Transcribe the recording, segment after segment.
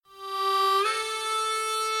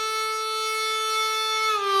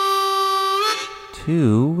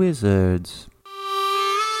Two wizards.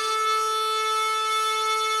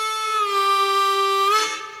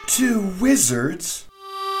 Two wizards?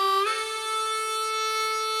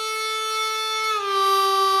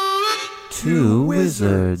 Two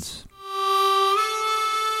wizards.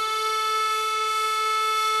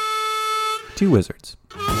 Two wizards.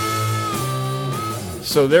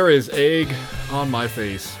 So there is egg on my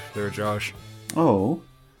face there, Josh. Oh.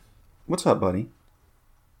 What's up, buddy?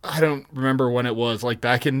 I don't remember when it was, like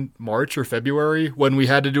back in March or February, when we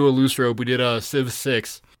had to do a loose rope. We did a Civ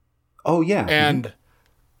 6. Oh, yeah. And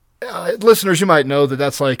listeners, you might know that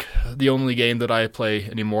that's like the only game that I play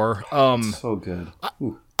anymore. So good.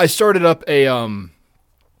 I started up a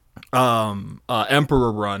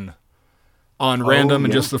Emperor run on random,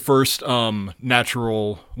 and just the first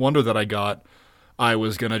natural wonder that I got, I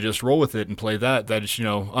was going to just roll with it and play that. That is,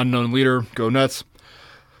 unknown leader, go nuts.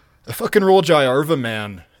 I fucking rolled Jayarva,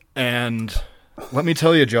 man. And let me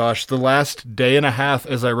tell you, Josh, the last day and a half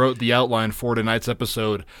as I wrote the outline for tonight's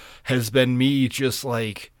episode has been me just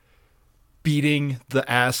like beating the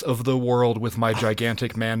ass of the world with my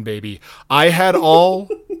gigantic man baby. I had all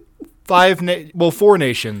four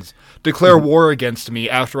nations declare war against me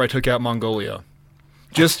after I took out Mongolia.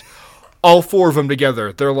 Just all four of them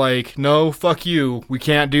together. They're like, no, fuck you. We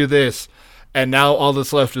can't do this. And now all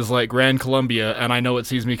that's left is like Grand Columbia, and I know it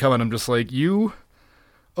sees me coming. I'm just like,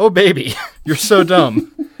 oh baby, you're so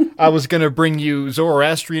dumb. I was going to bring you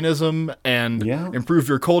Zoroastrianism and improve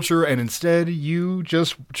your culture, and instead you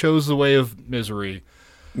just chose the way of misery.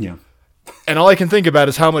 Yeah. And all I can think about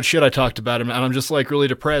is how much shit I talked about him, and I'm just like really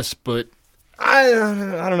depressed, but I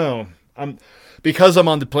don't know. Because I'm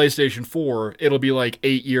on the PlayStation 4, it'll be like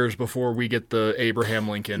 8 years before we get the Abraham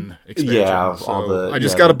Lincoln expansion. Yeah, so I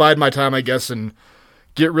just got to bide my time, I guess, and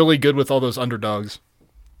get really good with all those underdogs.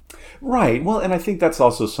 Right. Well, and I think that's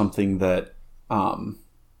also something that,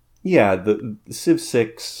 the Civ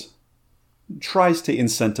 6 tries to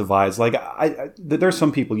incentivize. Like, there's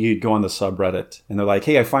some people, you go on the subreddit, and they're like,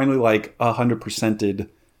 hey, I finally 100%ed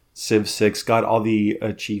Civ 6, got all the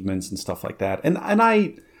achievements and stuff like that. And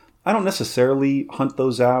I don't necessarily hunt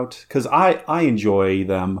those out, because I enjoy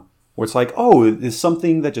them, where it's like, oh, it's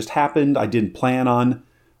something that just happened, I didn't plan on,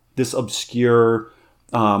 this obscure,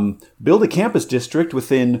 build a campus district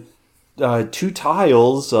within 2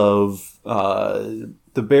 tiles of the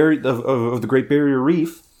Great Barrier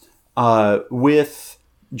Reef, with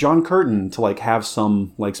John Curtin to have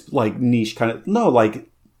some niche kind of, no,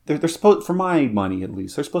 they're supposed, for my money at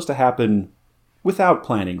least, they're supposed to happen without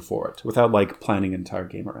planning for it, without planning an entire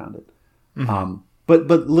game around it. Mm-hmm. But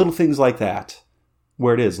little things like that,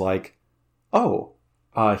 where it is like,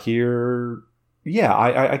 I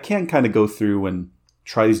can kind of go through and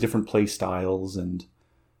try these different play styles, and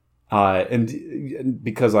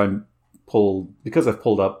because I've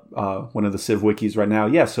pulled up one of the Civ wikis right now.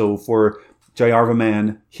 Yeah, so for Jayarva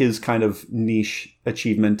Man, his kind of niche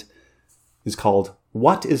achievement is called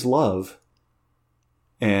 "What is Love?"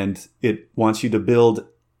 And it wants you to build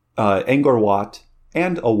Angkor Wat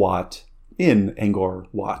and a Wat in Angkor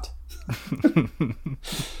Wat.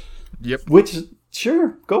 Yep. Which,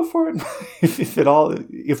 sure, go for it.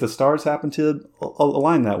 if the stars happen to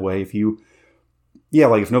align that way,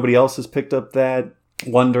 if nobody else has picked up that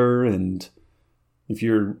wonder, and if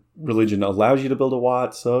your religion allows you to build a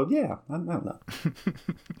Wat, so yeah, I don't know.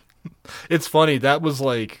 It's funny, that was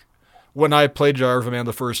when I played Jayarva Man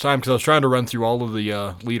the first time, because I was trying to run through all of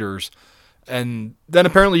the leaders, and then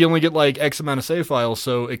apparently you only get X amount of save files,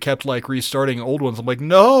 so it kept restarting old ones. I'm like,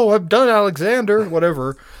 no, I've done Alexander,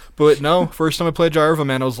 whatever. But no, first time I played Jayarva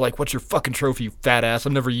Man, I was like, what's your fucking trophy, you fat ass?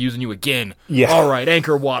 I'm never using you again. Yeah. All right,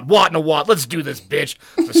 Angkor Wat, Wat and a Wat, let's do this, bitch.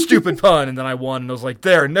 It's a stupid pun, and then I won, and I was like,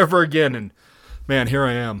 there, never again. And man, here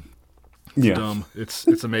I am. It's dumb.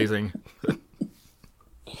 It's amazing.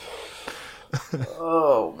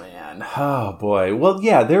 Oh man! Oh boy! Well,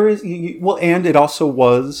 yeah, there is. Well, and it also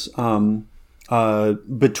was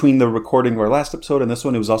between the recording of our last episode and this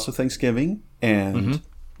one, it was also Thanksgiving. And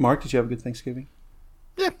Mark, did you have a good Thanksgiving?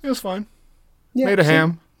 Yeah, it was fine. Yeah, made a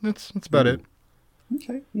ham. That's about it.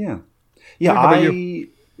 Okay. Yeah. Yeah.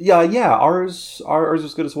 Ours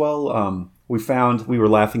was good as well. We were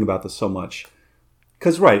laughing about this so much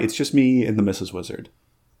because it's just me and the Mrs. Wizard,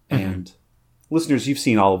 and. Listeners, you've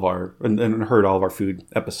seen all of our and heard all of our food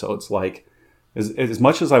episodes. As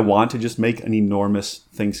much as I want to just make an enormous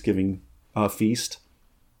Thanksgiving feast,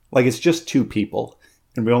 it's just 2 people,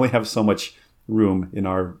 and we only have so much room in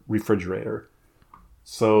our refrigerator.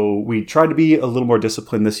 So we tried to be a little more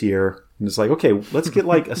disciplined this year, and it's okay, let's get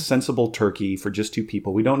a sensible turkey for just 2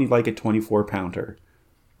 people. We don't need a 24-pounder.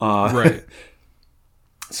 Right.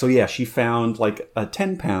 So yeah, she found like a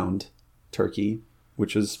 10-pound turkey,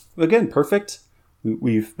 which is, again, perfect.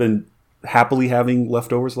 We've been happily having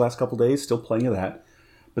leftovers the last couple days, still plenty of that.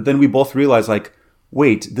 But then we both realized, like,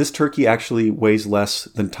 wait, this turkey actually weighs less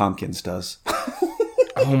than Tompkins does.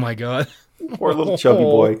 Oh my God. Poor little chubby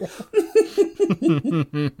boy.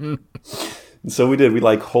 And so we did. We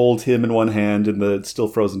like hold him in one hand and the still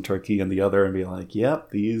frozen turkey in the other and be like,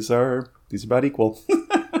 yep, these are about equal.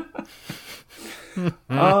 But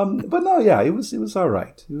no, yeah, it was all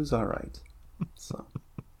right. It was all right. So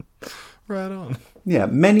Right on. yeah,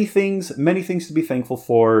 many things to be thankful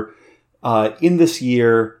for in this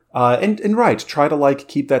year. And right, try to like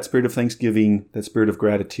keep that spirit of Thanksgiving, that spirit of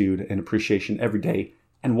gratitude and appreciation every day.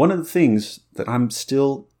 And one of the things that I'm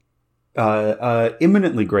still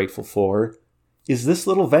imminently grateful for is this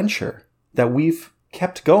little venture that we've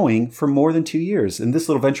kept going for more than 2 years. And this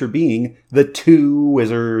little venture being the Two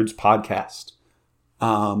Wizards podcast.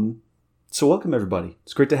 So welcome, everybody.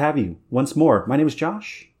 It's great to have you once more. My name is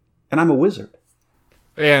Josh, and I'm a wizard.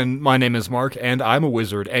 And my name is Mark, and I'm a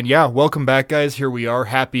wizard. And yeah, welcome back, guys. Here we are.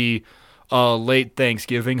 Happy late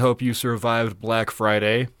Thanksgiving. Hope you survived Black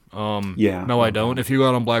Friday. Yeah. No, I don't. If you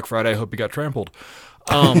got on Black Friday, I hope you got trampled.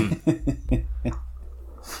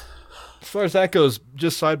 As far as that goes,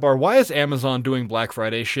 just sidebar, why is Amazon doing Black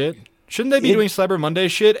Friday shit? Shouldn't they be doing Cyber Monday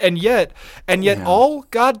shit? And yet, all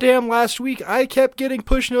goddamn last week, I kept getting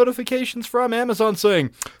push notifications from Amazon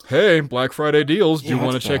saying, hey, Black Friday deals, do you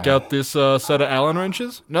want to check out this set of Allen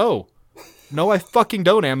wrenches? No, I fucking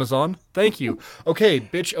don't, Amazon. Thank you. Okay,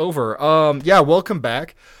 bitch over. Yeah, welcome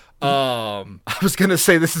back. I was going to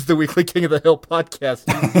say this is the Weekly King of the Hill podcast.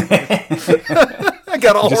 I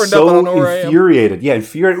got all horned up on where I am. Infuriated. Yeah,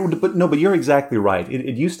 infuriated. But you're exactly right.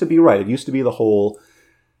 It used to be right. It used to be the whole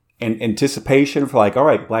anticipation for like, all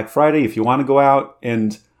right, Black Friday, if you want to go out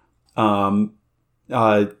and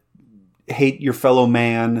hate your fellow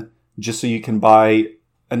man just so you can buy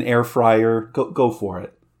an air fryer, go for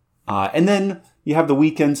it. And then you have the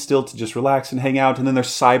weekend still to just relax and hang out. And then there's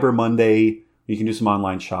Cyber Monday. You can do some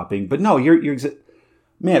online shopping. But no,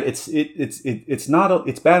 man, it's not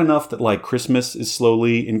it's bad enough that like Christmas is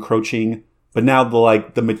slowly encroaching, but now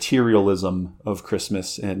the materialism of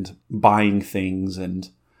Christmas and buying things,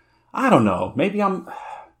 and I don't know, maybe I'm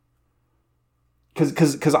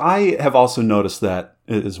because I have also noticed that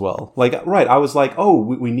as well. Like, right, I was like, oh,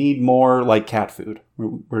 we need more like cat food.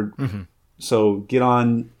 So get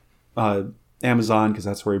on Amazon because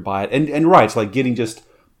that's where we buy it. And right, it's like getting just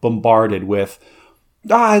bombarded with,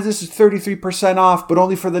 this is 33% off, but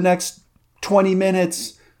only for the next 20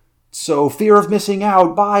 minutes. So fear of missing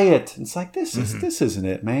out, buy it. It's like, this isn't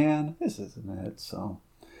it, man. This isn't it. So,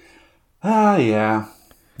 yeah.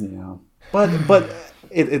 But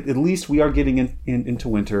at least we are getting into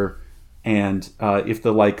winter. And if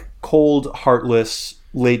the like cold, heartless,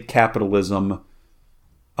 late capitalism,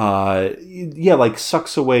 like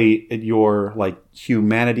sucks away at your like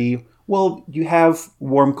humanity, well, you have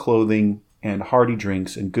warm clothing and hearty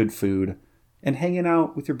drinks and good food and hanging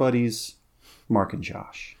out with your buddies, Mark and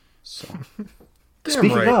Josh. So,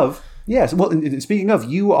 speaking of, yes, well, and speaking of,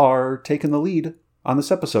 you are taking the lead on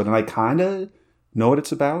this episode, and I kind of know what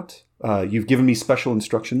it's about. You've given me special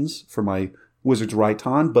instructions for my Wizard's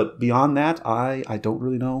Raiton, but beyond that, I don't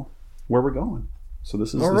really know where we're going. So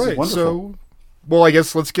this is wonderful. So, well, I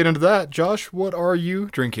guess let's get into that. Josh, what are you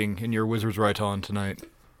drinking in your Wizard's Raiton tonight?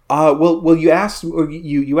 Well, you asked, or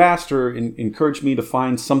you asked, or encouraged me to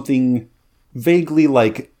find something vaguely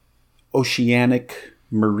like oceanic,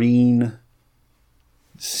 marine,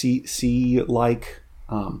 sea like,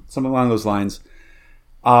 something along those lines.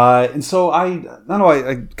 And so I don't know,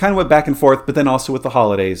 I kind of went back and forth, but then also with the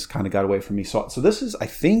holidays, kind of got away from me. So this is, I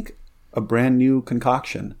think, a brand new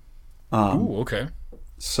concoction. Ooh, okay.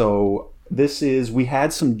 So this is, we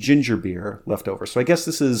had some ginger beer left over. So I guess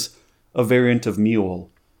this is a variant of mule.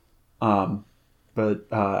 But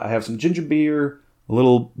I have some ginger beer, a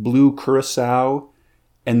little blue curacao,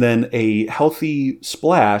 and then a healthy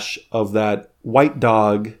splash of that White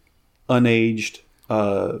Dog unaged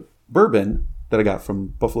bourbon that I got from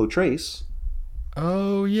Buffalo Trace.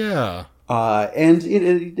 Oh, yeah. And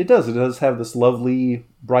it does have this lovely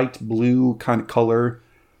bright blue kind of color.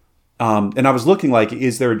 And I was looking like,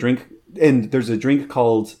 is there a drink? And there's a drink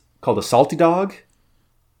called a Salty Dog.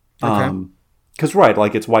 Okay. Because, right,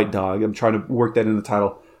 like it's White Dog. I'm trying to work that in the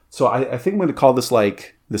title. So I think I'm going to call this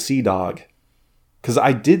like the Sea Dog. Because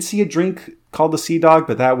I did see a drink called the Sea Dog,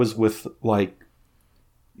 but that was with like,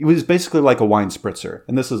 it was basically like a wine spritzer.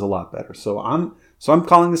 And this is a lot better. So I'm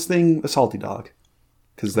calling this thing a Salty Dog.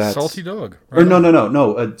 Because that's Salty Dog. Right, or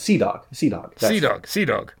no, Sea Dog. Sea Dog. Sea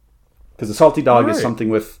Dog. Because Because the salty dog is Alright. something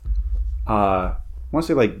with, I want to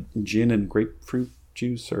say like gin and grapefruit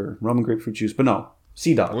juice or rum and grapefruit juice, but no,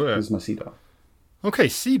 Sea Dog. Yeah. This is my Sea Dog. Okay,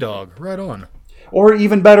 Sea Dog, right on. Or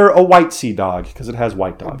even better, a white Sea Dog, because it has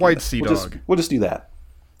white dog. white Sea We'll Dog. we'll just do that.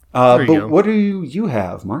 There you But go. what do you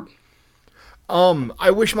have, Mark?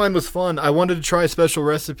 I wish mine was fun. I wanted to try a special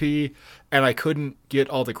recipe, and I couldn't get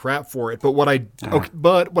all the crap for it. But what I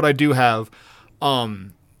do have,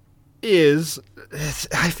 is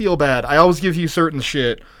I feel bad. I always give you certain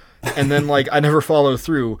shit, and then like I never follow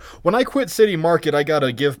through. When I quit City Market, I got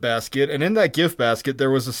a gift basket, and in that gift basket there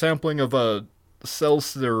was a sampling of a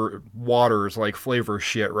seltzer waters like flavor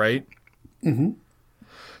shit, right? Mm-hmm.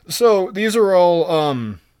 So these are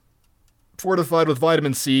all fortified with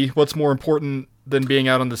vitamin C. What's more important than being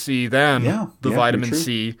out on the sea than the vitamin true.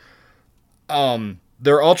 C?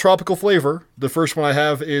 They're all tropical flavor. The first one I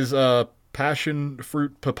have is passion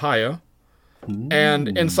fruit papaya.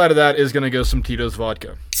 And inside of that is going to go some Tito's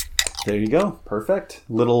vodka. There you go. Perfect.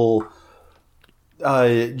 Little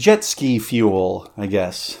jet ski fuel, I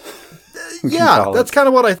guess. we can Yeah, call that's it. kind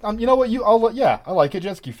of what I... you know what? I like it.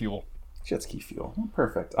 Jet ski fuel. Jet ski fuel. Oh,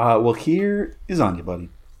 perfect. Well, here is on you, buddy.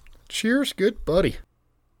 Cheers, good buddy.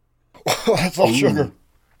 That's all sugar.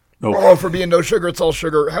 Oh. Oh, for being no sugar, it's all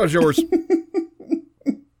sugar. How's yours?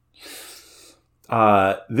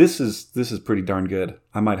 This is pretty darn good.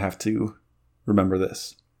 I might have to remember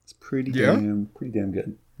this. It's pretty damn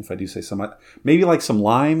good. If I do say so. Maybe like some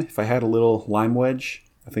lime. If I had a little lime wedge,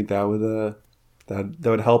 I think that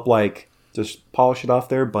would help like just polish it off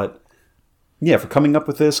there. But yeah, for coming up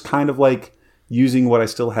with this, kind of like using what I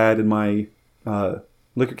still had in my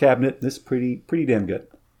liquor cabinet, this is pretty damn good.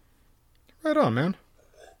 Right on, man.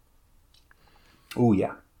 Oh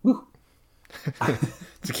yeah. Woo.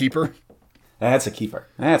 It's a keeper. That's a keeper.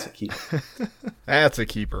 That's a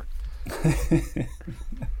keeper.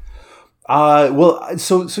 Well,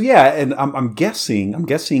 so yeah, and I'm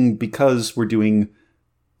guessing because we're doing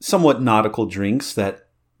somewhat nautical drinks that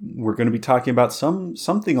we're going to be talking about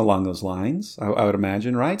something along those lines. I would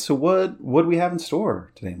imagine, right? So what do we have in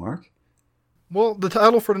store today, Mark? Well, the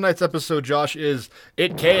title for tonight's episode, Josh, is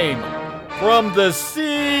It Came from the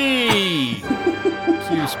Sea!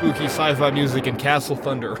 Cue spooky sci-fi music and Castle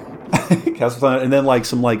Thunder. Castle Thunder, and then like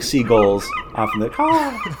some like seagulls off in the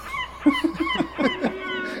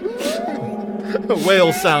A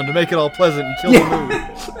whale sound to make it all pleasant and kill the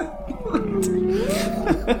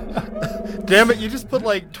mood. Damn it, you just put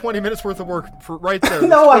like 20 minutes worth of work for right there.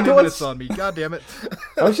 No, I 20 know minutes it's- on me. God damn it.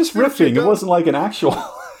 I was just riffing. It wasn't like an actual.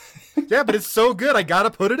 Yeah, but it's so good. I gotta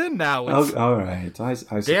put it in now. It's, All right. I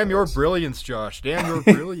damn your suppose. brilliance, Josh. Damn your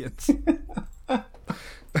brilliance.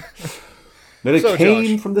 That it So, came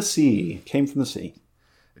Josh. from the sea. Came from the sea.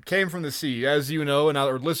 It came from the sea, as you know and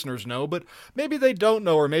our listeners know, but maybe they don't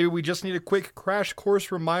know, or maybe we just need a quick crash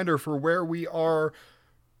course reminder for where we are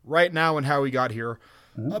right now and how we got here.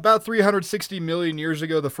 About 360 million years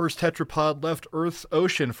ago, the first tetrapod left Earth's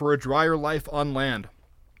ocean for a drier life on land.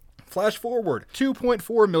 Flash forward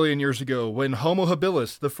 2.4 million years ago when Homo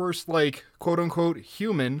habilis, the first, like, quote-unquote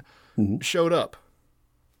human, showed up.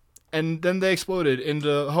 And then they exploded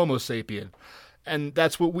into Homo sapien. And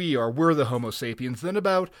that's what we are. We're the Homo sapiens. Then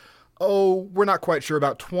about, we're not quite sure,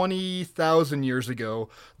 about 20,000 years ago,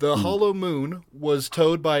 the hollow moon was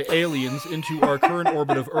towed by aliens into our current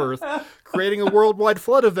orbit of Earth, creating a worldwide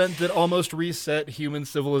flood event that almost reset human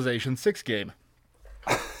civilization 6 game.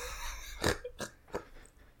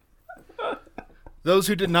 Those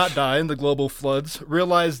who did not die in the global floods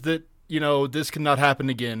realized that, this could not happen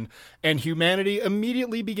again, and humanity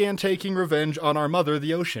immediately began taking revenge on our mother,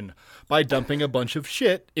 the ocean, by dumping a bunch of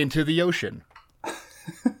shit into the ocean.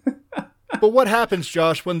 But what happens,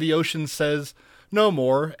 Josh, when the ocean says no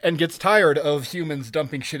more and gets tired of humans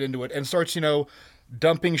dumping shit into it and starts,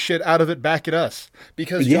 dumping shit out of it back at us?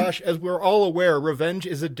 Because, Yeah. Josh, as we're all aware, revenge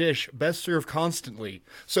is a dish best served constantly.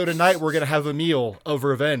 So tonight we're going to have a meal of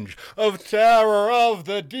revenge, of terror of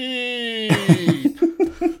the deep.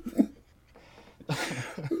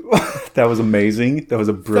 That was amazing. That was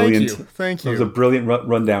a brilliant. Thank That was you. a brilliant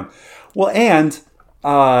rundown. Well, and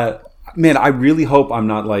man, I really hope I'm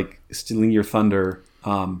not like stealing your thunder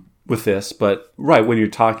with this. But right when you're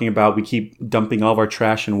talking about we keep dumping all of our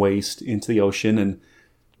trash and waste into the ocean, and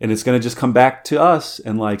it's going to just come back to us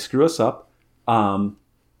and like screw us up. I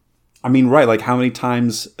mean, right? Like, how many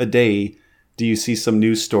times a day do you see some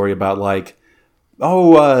news story about like,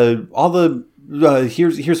 all the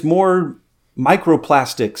here's more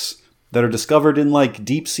microplastics that are discovered in like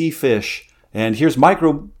deep sea fish, and here's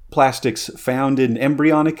microplastics found in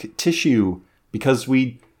embryonic tissue because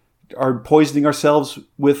we are poisoning ourselves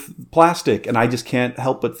with plastic. And I just can't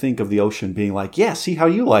help but think of the ocean being like, yeah, see how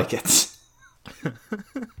you like it.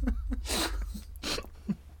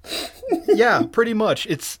 Yeah, pretty much.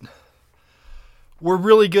 We're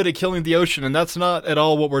really good at killing the ocean, and that's not at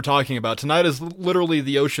all what we're talking about. Tonight is literally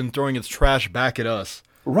the ocean throwing its trash back at us.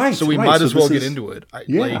 Right. So we might as well get into it.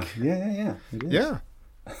 Yeah. Yeah.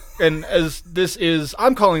 And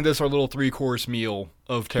I'm calling this our little 3-course meal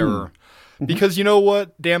of terror. Because you know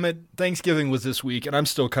what? Damn it. Thanksgiving was this week, and I'm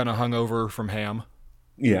still kind of hungover from ham.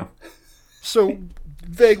 Yeah. So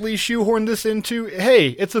vaguely shoehorn this into, hey,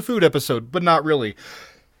 it's a food episode, but not really.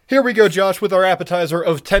 Here we go, Josh, with our appetizer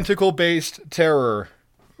of tentacle-based terror.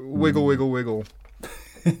 Wiggle, wiggle, wiggle.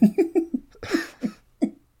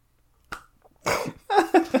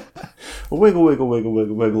 Wiggle, wiggle, wiggle,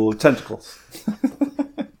 wiggle, wiggle, tentacles.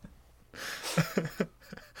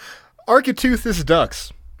 Architeuthis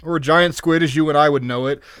ducks, or giant squid as you and I would know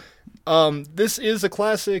it. This is a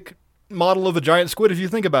classic model of a giant squid if you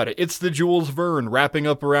think about it. It's the Jules Verne wrapping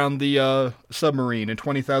up around the submarine in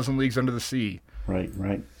 20,000 Leagues Under the Sea.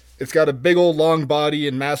 Right. It's got a big old long body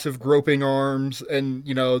and massive groping arms and,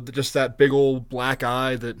 just that big old black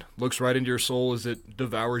eye that looks right into your soul as it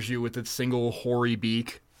devours you with its single hoary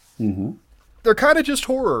beak. Mm-hmm. They're kind of just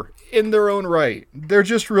horror in their own right. They're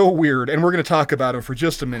just real weird, and we're going to talk about them for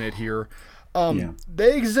just a minute here.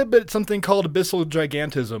 They exhibit something called abyssal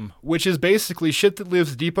gigantism, which is basically shit that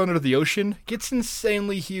lives deep under the ocean, gets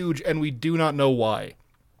insanely huge, and we do not know why.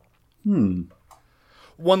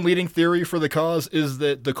 One leading theory for the cause is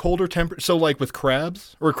that the colder temperature, so like with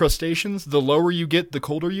crabs or crustaceans, the lower you get, the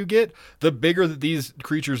colder you get, the bigger that these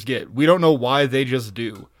creatures get. We don't know why, they just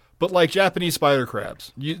do. But like Japanese spider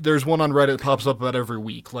crabs, there's one on Reddit that pops up about every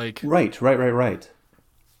week. Right.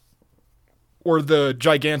 Or the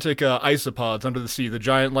gigantic isopods under the sea, the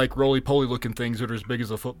giant roly-poly looking things that are as big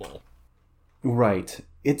as a football. Right.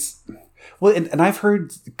 And I've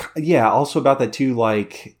heard, also about that too,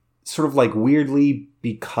 sort of weirdly,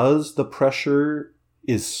 because the pressure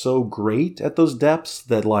is so great at those depths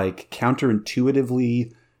that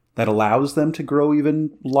counterintuitively that allows them to grow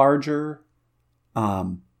even larger. I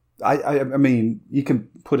mean, you can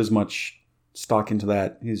put as much stock into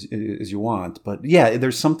that as you want, but yeah,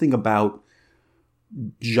 there's something about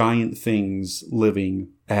giant things living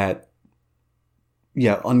at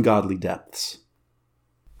ungodly depths.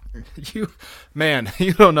 You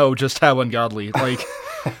don't know just how ungodly.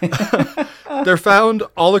 They're found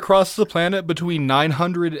all across the planet between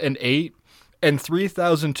 908 and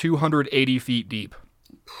 3,280 feet deep.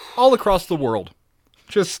 All across the world.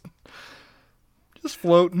 Just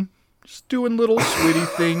floating. Just doing little squiddy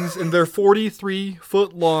things in their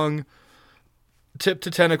 43-foot-long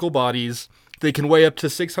tip-to-tentacle bodies. They can weigh up to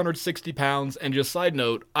 660 pounds. And just side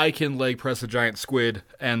note, I can leg press a giant squid,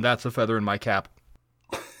 and that's a feather in my cap.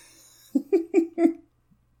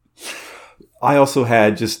 I also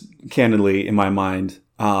had, just candidly in my mind,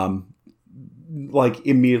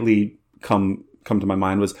 immediately come to my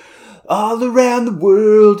mind was, all around the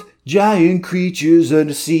world, giant creatures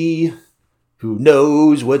under sea. Who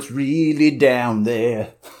knows what's really down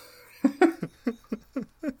there?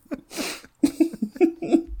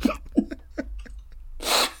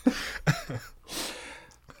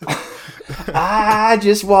 I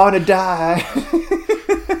just want to die.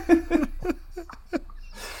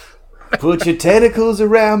 Put your tentacles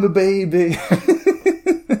around me, baby.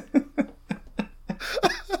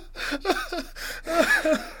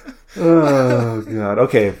 Oh, God.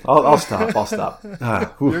 Okay, I'll stop.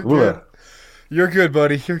 You're good,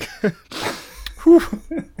 buddy. You're good.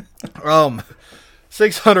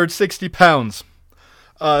 660 pounds.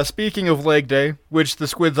 Speaking of leg day, which the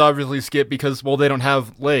squids obviously skip because, they don't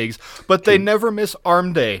have legs, but they never miss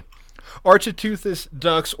arm day. Architeuthis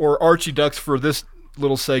ducks, or Archie ducks for this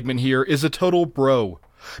little segment here, is a total bro.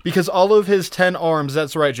 Because all of his 10 arms,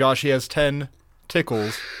 that's right, Josh, he has 10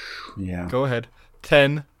 tickles. Yeah. Go ahead.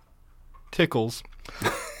 10 tickles.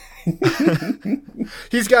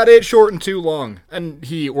 He's got it short and too long, and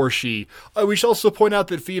he or she. We should also point out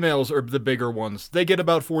that females are the bigger ones. They get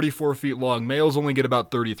about 44 feet long. Males only get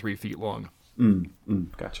about 33 feet long.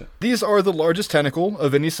 Gotcha. These are the largest tentacle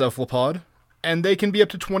of any cephalopod, and they can be up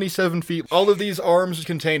to 27 feet. All of these arms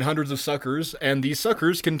contain hundreds of suckers, and these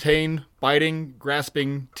suckers contain biting,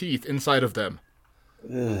 grasping teeth inside of them.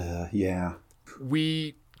 Yeah.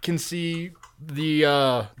 We can see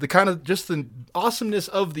the kind of just the awesomeness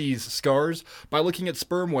of these scars by looking at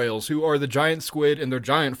sperm whales, who are the giant squid in their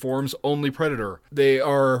giant forms only predator. They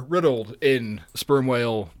are riddled in sperm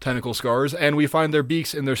whale tentacle scars, and we find their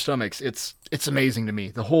beaks in their stomachs. It's amazing to me.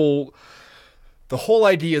 The whole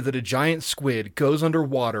idea that a giant squid goes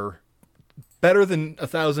underwater better than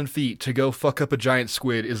 1,000 feet to go fuck up a giant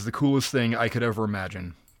squid is the coolest thing I could ever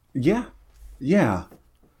imagine. Yeah. Yeah.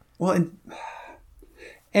 Well, and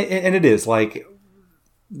it is like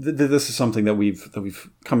this is something that we've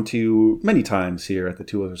come to many times here at the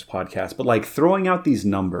Two Wizards podcast. But like throwing out these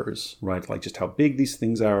numbers, right? Like just how big these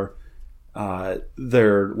things are,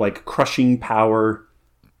 their like crushing power.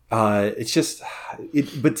 It's just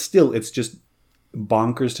but still, it's just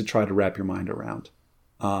bonkers to try to wrap your mind around.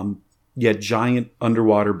 Giant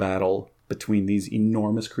underwater battle between these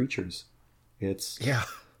enormous creatures. It's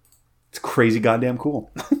crazy goddamn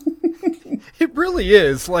cool. It really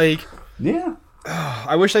is. Like, yeah.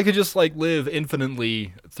 I wish I could just like live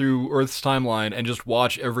infinitely through Earth's timeline and just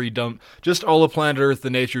watch every just all of Planet Earth, the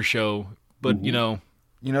nature show. But you know,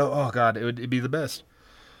 oh god, it'd be the best.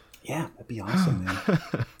 Yeah, that'd be awesome, man.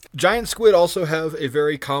 Giant squid also have a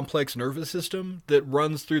very complex nervous system that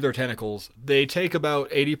runs through their tentacles. They take about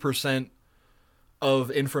 80%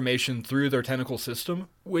 of information through their tentacle system,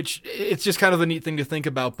 which it's just kind of a neat thing to think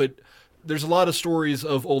about. But there's a lot of stories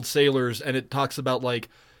of old sailors, and it talks about like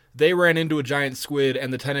they ran into a giant squid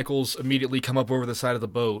and the tentacles immediately come up over the side of the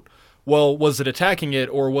boat. Well, was it attacking it,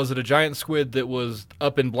 or was it a giant squid that was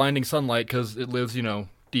up in blinding sunlight because it lives,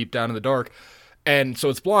 deep down in the dark? And so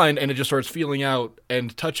it's blind, and it just starts feeling out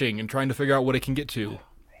and touching and trying to figure out what it can get to.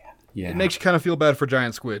 Yeah. It makes you kind of feel bad for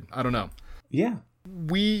giant squid. I don't know. Yeah.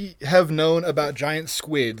 We have known about giant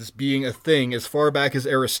squids being a thing as far back as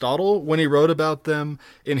Aristotle when he wrote about them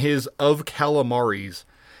in his Of Calamares,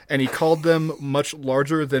 and he called them much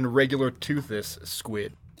larger than regular toothless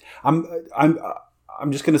squid. I'm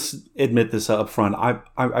just going to admit this up front.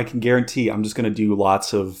 I can guarantee I'm just going to do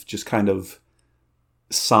lots of just kind of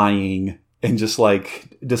sighing and just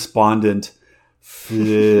like despondent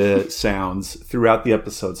sounds throughout the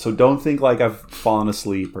episode. So don't think like I've fallen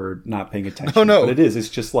asleep or not paying attention. Oh, no. But it is. It's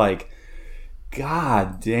just like,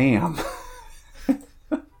 God damn.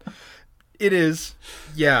 It is.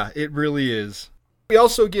 Yeah, it really is. We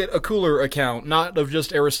also get a cooler account, not of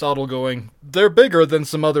just Aristotle going, they're bigger than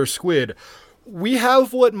some other squid. We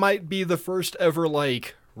have what might be the first ever,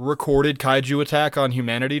 like, recorded kaiju attack on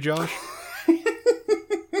humanity, Josh.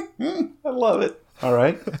 I love it. All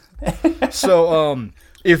right. So,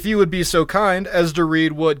 if you would be so kind as to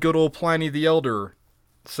read what good old Pliny the Elder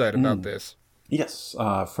said about this. Yes,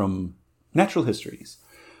 from Natural Histories.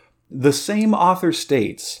 The same author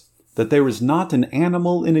states that there is not an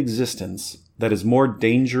animal in existence that is more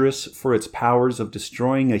dangerous for its powers of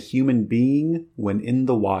destroying a human being when in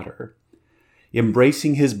the water.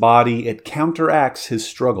 Embracing his body, it counteracts his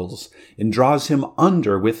struggles and draws him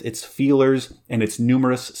under with its feelers and its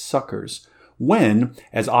numerous suckers. When,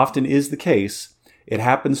 as often is the case, it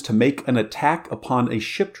happens to make an attack upon a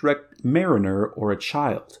shipwrecked mariner or a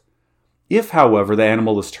child. If, however, the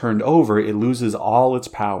animal is turned over, it loses all its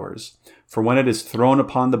powers, for when it is thrown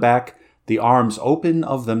upon the back, the arms open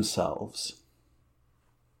of themselves.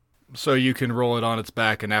 So you can roll it on its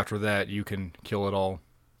back, and after that, you can kill it all.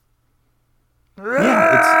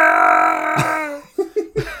 Yeah,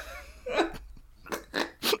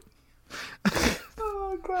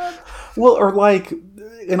 oh, God. Well, or like,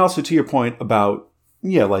 and also to your point about,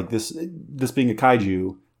 like this being a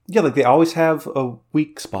kaiju, like they always have a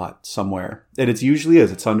weak spot somewhere. And it's usually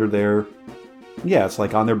it's under their, it's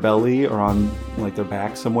like on their belly or on like their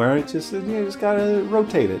back somewhere. It's just, you just gotta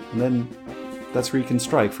rotate it. And then that's where you can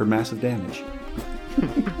strike for massive damage.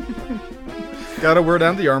 Gotta wear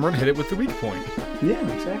down the armor and hit it with the weak point. Yeah,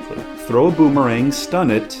 exactly. Throw a boomerang, stun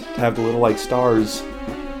it, to have the little like stars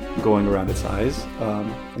going around its eyes,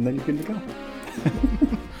 and then you're good to go.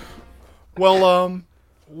 Well,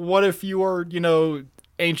 what if you are,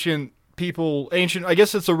 ancient people, I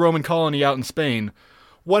guess it's a Roman colony out in Spain.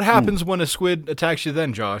 What happens when a squid attacks you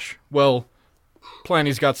then, Josh? Well,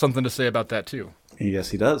 Pliny's got something to say about that too. Yes,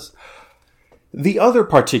 he does. The other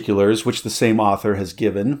particulars which the same author has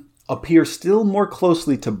given appear still more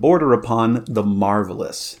closely to border upon the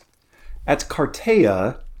marvelous. At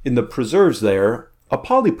Cartea, in the preserves there, a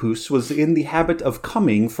polypus was in the habit of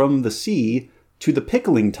coming from the sea to the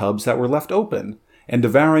pickling tubs that were left open, and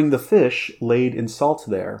devouring the fish laid in salt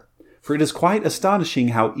there. For it is quite astonishing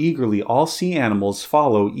how eagerly all sea animals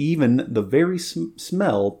follow even the very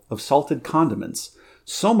smell of salted condiments,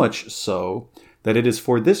 so much so that it is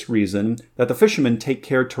for this reason that the fishermen take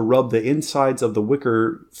care to rub the insides of the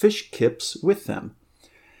wicker fish kips with them.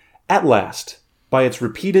 At last, by its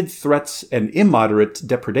repeated threats and immoderate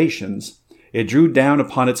depredations, it drew down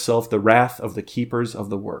upon itself the wrath of the keepers of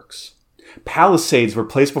the works. Palisades were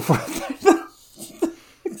placed before...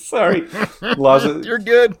 Sorry. You're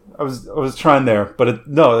good. I was trying there, but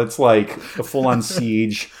it's like a full-on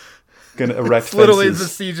siege. Gonna erect It's literally fences.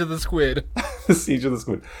 the siege of the squid. The siege of the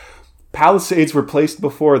squid. Palisades were placed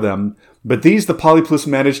before them, but these the polypus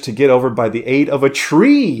managed to get over by the aid of a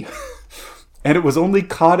tree. And it was only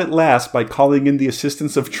caught at last by calling in the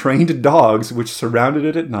assistance of trained dogs which surrounded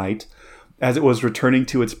it at night as it was returning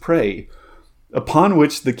to its prey. Upon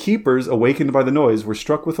which the keepers, awakened by the noise, were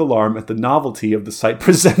struck with alarm at the novelty of the sight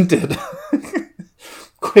presented.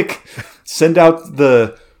 Quick, send out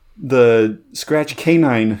the Scratch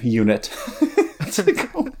Canine unit.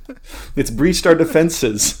 It's breached our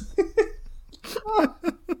defenses.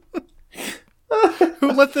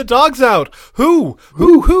 Who let the dogs out? Who?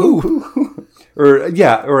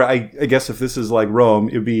 Or I guess if this is like Rome,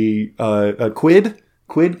 it'd be a quid.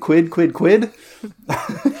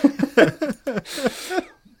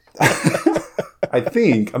 I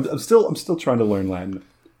think I'm still trying to learn Latin.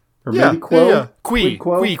 Or maybe quo. Yeah. Qui.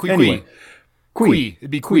 Anyway, Qui.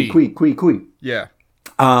 It'd be qui. Qui. Yeah.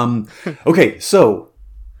 Okay, so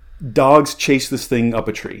dogs chased this thing up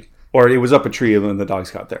a tree. Or it was up a tree and then the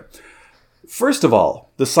dogs got there. First of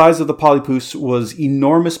all, the size of the polypus was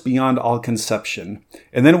enormous beyond all conception,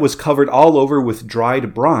 and then it was covered all over with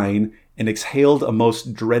dried brine and exhaled a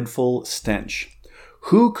most dreadful stench.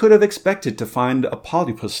 Who could have expected to find a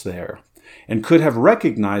polypus there, and could have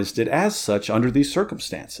recognized it as such under these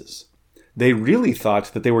circumstances? They really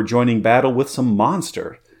thought that they were joining battle with some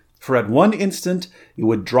monster, for at one instant it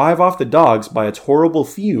would drive off the dogs by its horrible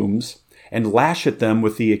fumes and lash at them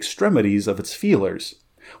with the extremities of its feelers,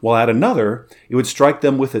 while at another it would strike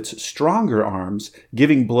them with its stronger arms,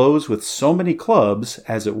 giving blows with so many clubs,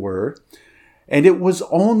 as it were, and it was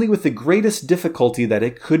only with the greatest difficulty that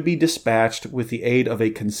it could be dispatched with the aid of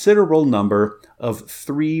a considerable number of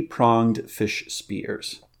 3-pronged fish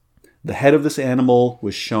spears. The head of this animal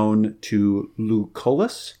was shown to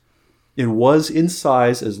Lucullus. It was in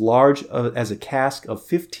size as large as a cask of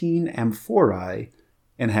 15 amphorae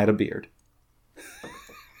and had a beard.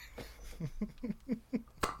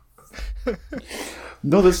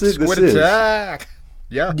 No, this is Squid attack.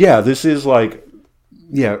 Yeah. This is like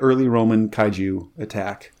early Roman kaiju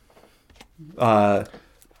attack.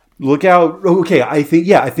 Look out. Okay, I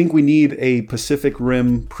think we need a Pacific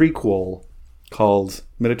Rim prequel called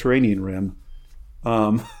Mediterranean Rim.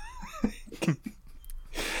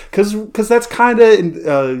 Cuz that's kind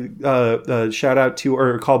of shout out to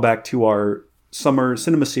or call back to our summer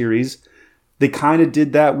cinema series. They kind of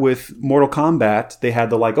did that with Mortal Kombat. They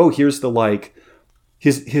had the here's the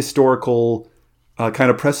his historical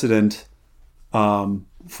kind of precedent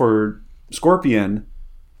for Scorpion.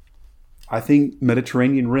 I think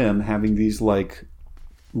Mediterranean Rim having these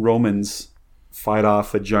Romans fight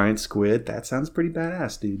off a giant squid, that sounds pretty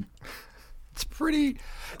badass, dude. It's pretty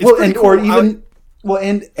cool. And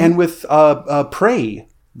with Prey,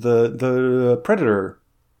 the Predator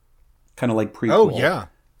kind of prequel. Oh yeah.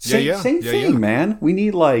 Same thing, man. We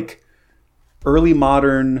need early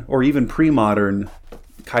modern or even pre-modern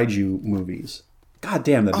kaiju movies. God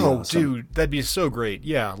damn, that'd be awesome. Dude, that'd be so great.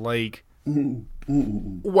 Yeah, what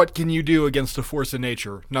can you do against a force of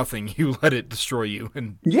nature? Nothing. You let it destroy you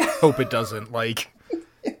and hope it doesn't.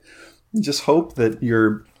 Just hope that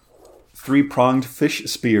your 3-pronged fish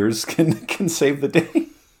spears can save the day.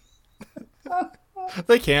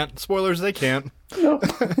 They can't. Spoilers, they can't. No.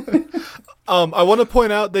 I want to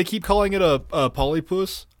point out they keep calling it a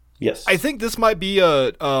polypus. Yes. I think this might be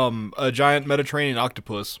a giant Mediterranean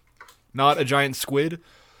octopus, not a giant squid.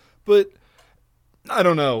 But I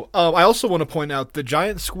don't know. I also want to point out the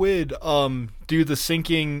giant squid do the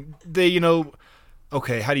sinking. They,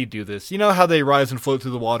 okay, how do you do this? You know how they rise and float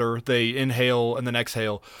through the water? They inhale and then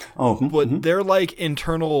exhale. Oh, but they're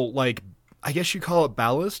internal, I guess you call it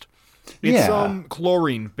ballast. It's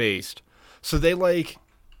chlorine based. So they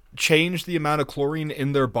change the amount of chlorine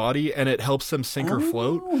in their body and it helps them sink or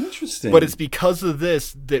float. Oh, interesting. But it's because of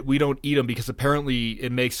this that we don't eat them because apparently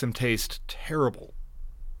it makes them taste terrible.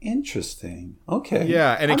 Interesting. Okay.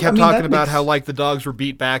 Yeah, and it kept talking about how the dogs were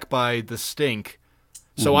beat back by the stink.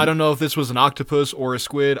 So I don't know if this was an octopus or a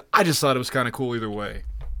squid. I just thought it was kind of cool either way.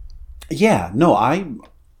 Yeah, no, I'm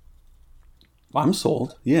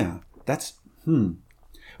sold. Yeah. That's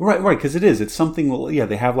Right, because it is. It's something,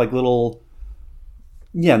 they have little,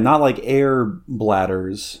 not air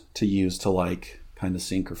bladders to use to kind of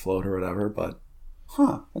sink or float or whatever, but,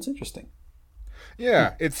 that's interesting.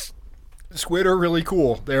 Yeah, squid are really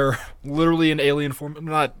cool. They're literally an alien form.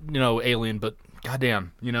 Not, alien, but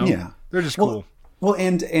goddamn, Yeah. They're just cool. Well,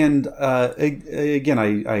 and again,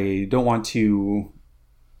 I don't want to,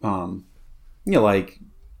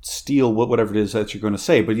 steal whatever it is that you're going to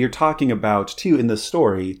say, but you're talking about too in this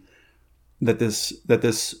story that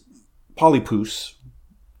this polypus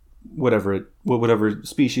whatever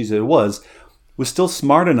species it was still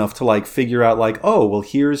smart enough to like figure out like, oh, well,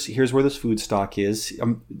 here's where this food stock is.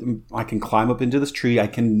 I can climb up into this tree. I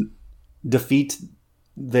can defeat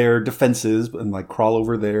their defenses and like crawl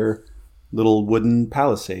over their little wooden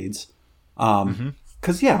palisades.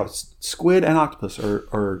 Because squid and octopus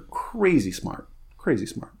are crazy smart.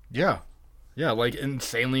 Yeah, like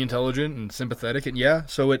insanely intelligent and sympathetic, and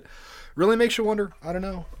so it really makes you wonder. I don't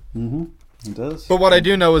know. It does. But what I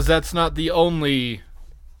do know is that's not the only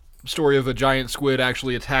story of a giant squid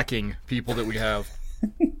actually attacking people that we have.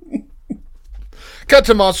 Cut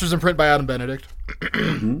to Monsters in Print by Adam Benedict.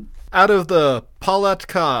 Out of the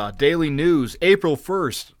Palatka Daily News, April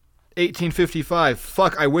 1st, 1855.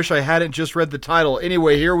 Fuck, I wish I hadn't just read the title.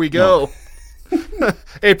 Anyway, here we go. No.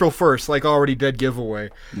 April 1st, like already dead giveaway.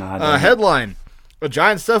 Headline: A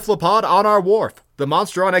giant cephalopod on our wharf. The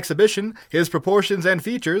monster on exhibition, his proportions and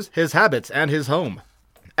features, his habits, and his home.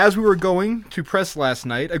 As we were going to press last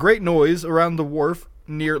night, a great noise around the wharf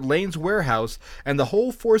near Lane's warehouse, and the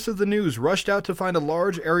whole force of the news rushed out to find a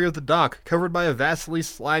large area of the dock covered by a vastly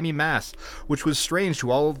slimy mass, which was strange to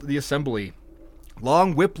all of the assembly.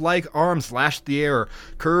 Long whip-like arms lashed the air,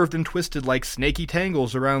 curved and twisted like snaky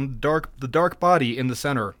tangles around the dark body in the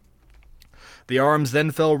center. The arms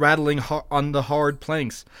then fell rattling on the hard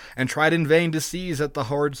planks, and tried in vain to seize at the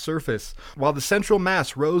hard surface, while the central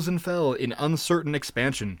mass rose and fell in uncertain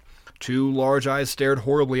expansion. Two large eyes stared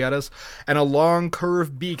horribly at us, and a long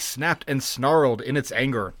curved beak snapped and snarled in its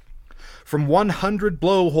anger. From 100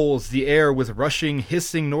 blowholes the air with rushing,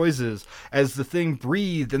 hissing noises, as the thing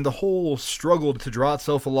breathed and the hole struggled to draw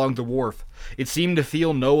itself along the wharf. It seemed to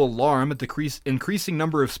feel no alarm at the increasing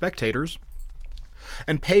number of spectators,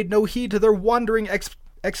 and paid no heed to their wondering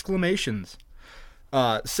exclamations.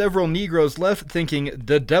 Several Negroes left thinking,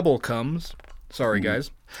 "The devil comes." Sorry, guys.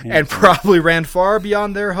 And probably ran far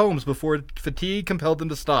beyond their homes before fatigue compelled them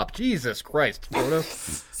to stop. Jesus Christ, Frodo.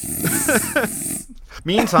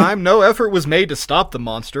 Meantime, no effort was made to stop the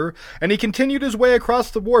monster, and he continued his way across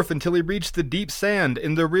the wharf until he reached the deep sand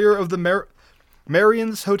in the rear of the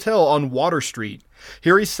Marion's Hotel on Water Street.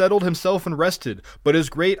 Here he settled himself and rested, but his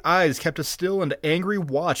great eyes kept a still and angry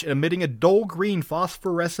watch, emitting a dull green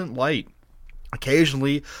phosphorescent light.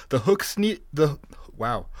 Occasionally, the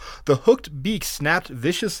hooked beak snapped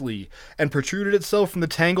viciously and protruded itself from the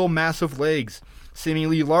tangled mass of legs,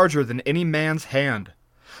 seemingly larger than any man's hand.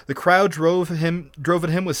 The crowd drove at him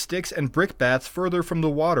with sticks and brickbats further from the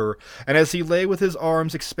water, and as he lay with his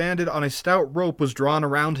arms expanded on a stout rope was drawn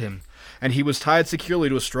around him, and he was tied securely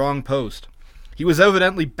to a strong post. He was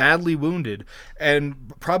evidently badly wounded,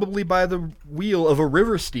 and probably by the wheel of a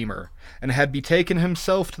river steamer, and had betaken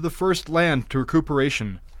himself to the first land to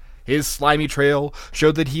recuperation. His slimy trail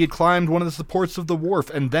showed that he had climbed one of the supports of the wharf,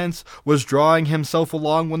 and thence was drawing himself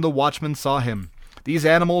along when the watchman saw him. These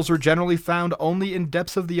animals are generally found only in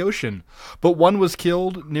depths of the ocean, but one was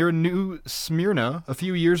killed near New Smyrna a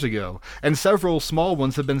few years ago, and several small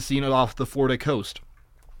ones have been seen off the Florida coast.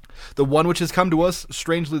 The one which has come to us,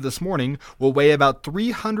 strangely this morning, will weigh about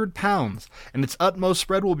 300 pounds, and its utmost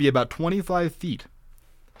spread will be about 25 feet.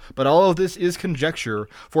 But all of this is conjecture,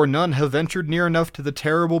 for none have ventured near enough to the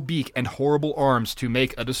terrible beak and horrible arms to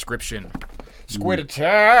make a description. Squid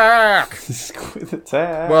attack! Squid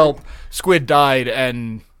attack! Well, squid died,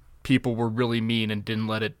 and people were really mean and didn't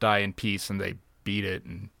let it die in peace, and they beat it,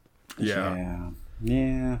 and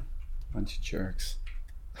Yeah. Bunch of jerks.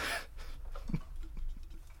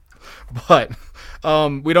 But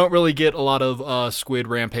we don't really get a lot of squid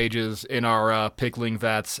rampages in our pickling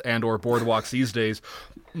vats and or boardwalks these days.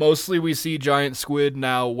 Mostly we see giant squid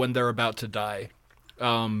now when they're about to die.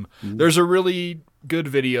 There's a really good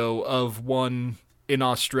video of one in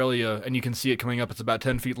Australia, and you can see it coming up. It's about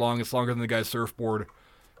 10 feet long. It's longer than the guy's surfboard.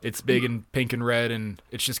 It's big and pink and red, and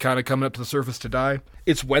it's just kind of coming up to the surface to die.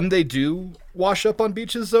 It's when they do wash up on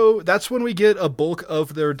beaches, though, that's when we get a bulk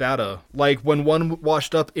of their data. Like when one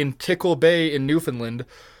washed up in Tickle Bay in Newfoundland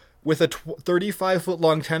with a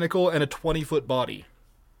 35-foot-long tentacle and a 20-foot body.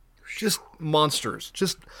 Just monsters.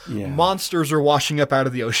 Monsters are washing up out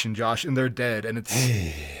of the ocean, Josh, and they're dead, and it's...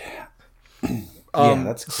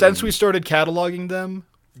 That's crazy. Since we started cataloging them,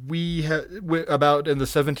 about in the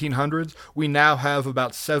 1700s, we now have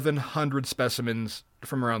about 700 specimens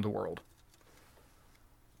from around the world.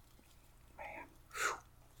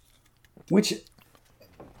 Which,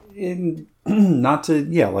 not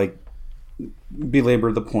to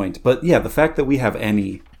belabor the point, but the fact that we have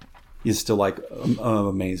any is still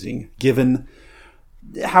amazing, given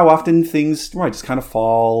how often things just kind of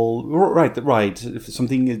fall right. If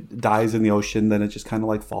something dies in the ocean, then it just kind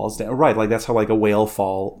of falls down. Right, that's how a whale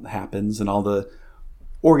fall happens, and all the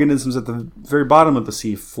organisms at the very bottom of the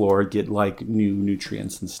sea floor get like new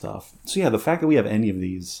nutrients and stuff. So yeah, the fact that we have any of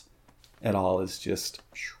these at all is just...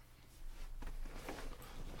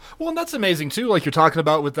 Well, and that's amazing too, like you're talking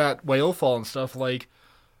about with that whale fall and stuff, like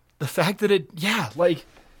the fact that like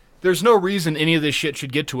there's no reason any of this shit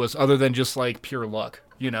should get to us other than just like pure luck,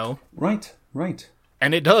 you know? Right.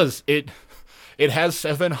 And it does. It has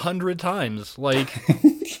 700 times. Like,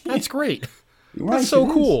 that's great. Right, that's so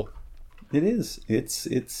cool. It is. It's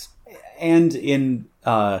and in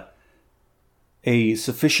a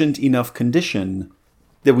sufficient enough condition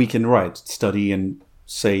that we can study and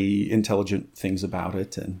say intelligent things about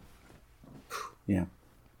it, and yeah,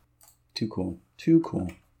 too cool.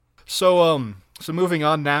 So moving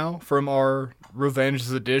on now from our revenge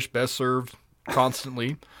as a dish best served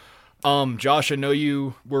constantly. Josh, I know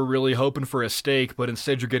you were really hoping for a steak, but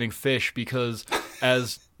instead you're getting fish because,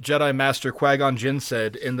 as Jedi Master Qui-Gon Jinn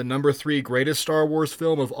said in the number 3 greatest Star Wars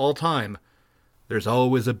film of all time, there's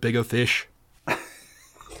always a bigger fish.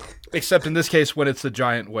 Except in this case when it's a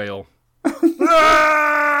giant whale.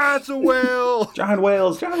 It's a whale! Giant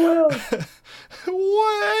whales! Whales!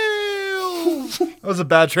 That was a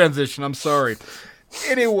bad transition, I'm sorry.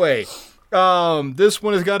 Anyway, this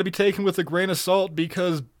one has got to be taken with a grain of salt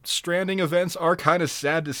because stranding events are kind of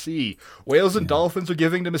sad to see. Whales and dolphins are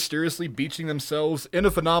giving to mysteriously beaching themselves in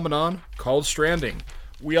a phenomenon called stranding.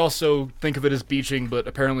 We also think of it as beaching, but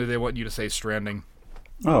apparently they want you to say stranding.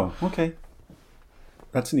 Oh, okay.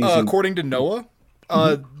 That's an easy... according to NOAA,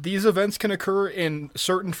 these events can occur in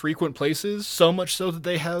certain frequent places, so much so that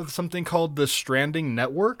they have something called the Stranding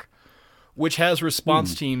Network, which has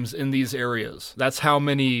response teams in these areas. That's how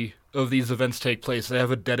many of these events take place. They have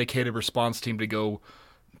a dedicated response team to go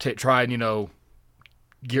try and,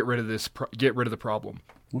 get rid of the problem.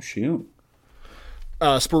 Oh, shoot.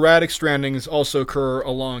 Sporadic strandings also occur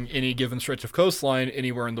along any given stretch of coastline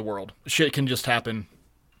anywhere in the world. Shit can just happen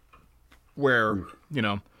where,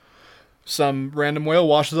 some random whale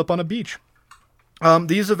washes up on a beach.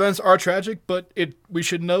 These events are tragic, but we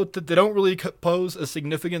should note that they don't really pose a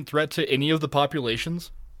significant threat to any of the populations.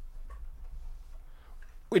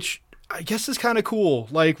 Which I guess is kind of cool.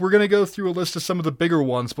 Like, we're going to go through a list of some of the bigger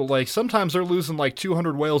ones, but like sometimes they're losing like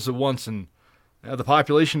 200 whales at once and the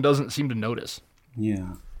population doesn't seem to notice.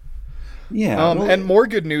 Yeah. Yeah. And more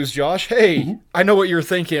good news, Josh. Hey, I know what you're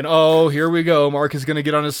thinking. Oh, here we go. Mark is going to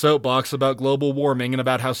get on his soapbox about global warming and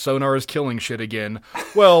about how sonar is killing shit again.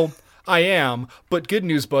 Well, I am, but good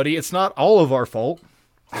news, buddy. It's not all of our fault.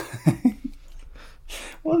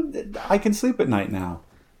 Well, I can sleep at night now.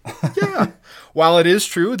 Yeah. While it is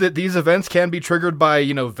true that these events can be triggered by,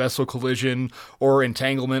 vessel collision or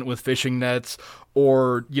entanglement with fishing nets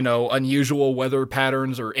or, unusual weather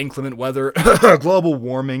patterns or inclement weather, global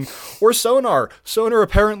warming, or sonar. Sonar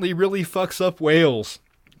apparently really fucks up whales,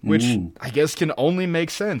 which I guess can only make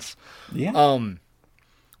sense. Yeah.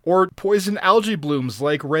 Or poison algae blooms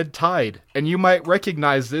like red tide. And you might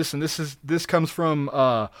recognize this, and this comes from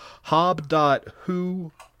hob.hui.edu,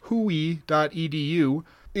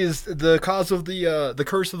 is the cause of the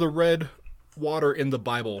curse of the red water in the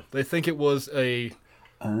Bible. They think it was a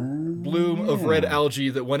bloom of red algae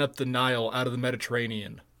that went up the Nile out of the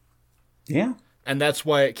Mediterranean. Yeah. And that's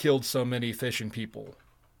why it killed so many fishing people.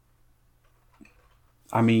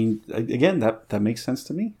 I mean, again, that makes sense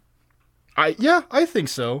to me. I think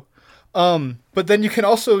so. But then you can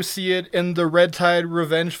also see it in the red tide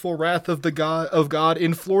revengeful wrath of God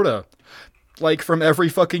in Florida. Like from every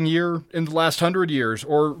fucking year in the last 100 years,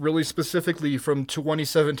 or really specifically from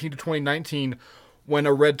 2017 to 2019, when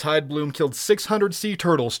a red tide bloom killed 600 sea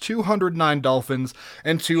turtles, 209 dolphins,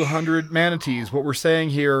 and 200 manatees. What we're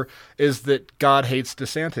saying here is that God hates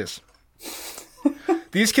DeSantis.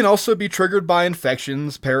 These can also be triggered by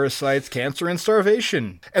infections, parasites, cancer, and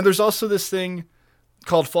starvation. And there's also this thing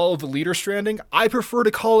called Follow the Leader stranding. I prefer to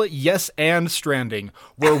call it Yes and stranding,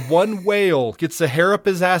 where one whale gets a hair up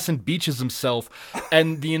his ass and beaches himself,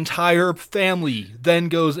 and the entire family then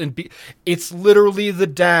goes and it's literally the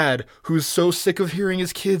dad who's so sick of hearing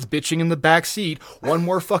his kids bitching in the back seat, one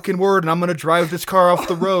more fucking word and I'm gonna drive this car off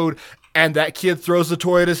the road, and that kid throws the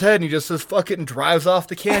toy at his head and he just says fuck it and drives off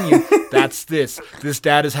the canyon. That's this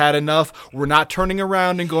dad has had enough. We're not turning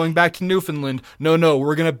around and going back to Newfoundland. No,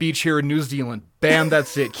 we're gonna beach here in New Zealand. Bam,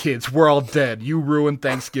 that's it, kids. We're all dead. You ruined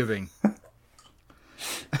Thanksgiving.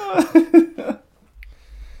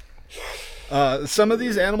 Some of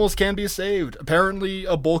these animals can be saved. Apparently,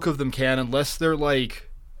 a bulk of them can, unless they're, like,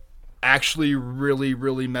 actually really,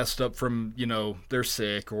 really messed up from, they're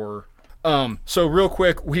sick or... So real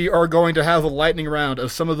quick, we are going to have a lightning round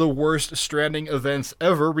of some of the worst stranding events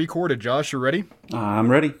ever recorded. Josh, you ready? I'm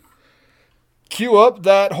ready. Cue up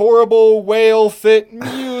that horrible whale fit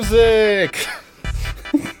music.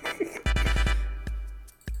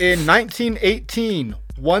 In 1918,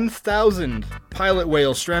 1,000 pilot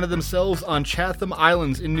whales stranded themselves on Chatham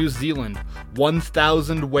Islands in New Zealand.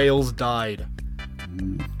 1,000 whales died.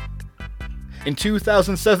 In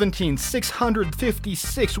 2017,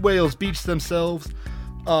 656 whales beached themselves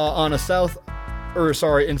in South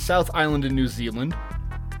Island in New Zealand.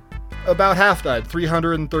 About half died.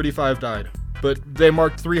 335 died. But they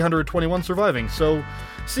marked 321 surviving. So,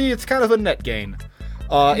 see, it's kind of a net gain.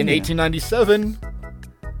 In 1897,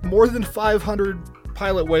 more than 500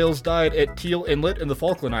 pilot whales died at Teal Inlet in the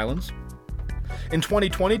Falkland Islands. In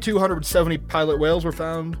 2020, 270 pilot whales were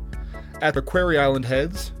found at the Quarry Island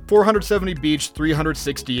heads. 470 beached,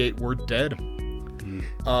 368 were dead.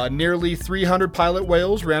 Nearly 300 pilot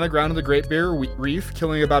whales ran aground in the Great Barrier Reef,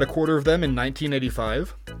 killing about a quarter of them in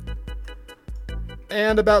 1985.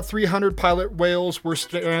 And about 300 pilot whales were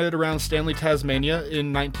stranded around Stanley, Tasmania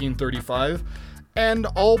in 1935, and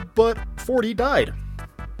all but 40 died.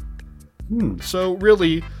 So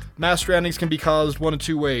really, mass strandings can be caused one of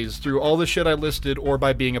two ways, through all the shit I listed or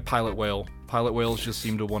by being a pilot whale. Pilot whales just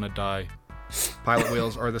seem to want to die. Pilot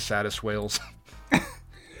whales are the saddest whales.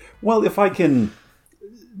 Well, if I can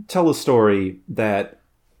tell a story that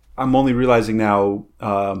I'm only realizing now,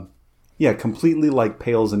 completely like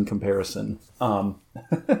pales in comparison. In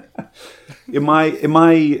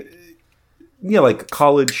my like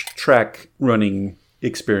college track running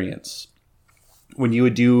experience, when you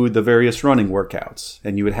would do the various running workouts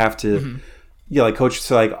and you would have to, like coach would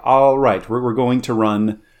say like, all right, we're going to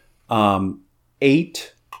run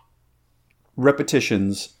 8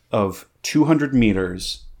 repetitions of 200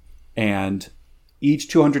 meters, and each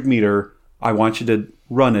 200 meter, I want you to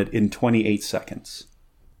run it in 28 seconds.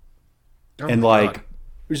 Oh, and like,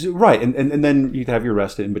 right. And then you'd have your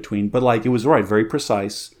rest in between, but like, it was very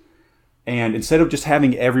precise. And instead of just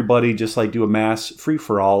having everybody just like do a mass free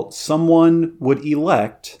for all, someone would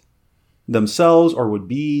elect themselves or would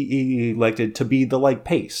be elected to be the like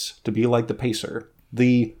pace, to be like the pacer,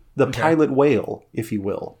 the pilot whale, if you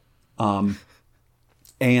will.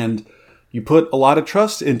 And you put a lot of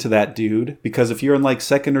trust into that dude, because if you're in like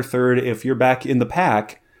second or third, if you're back in the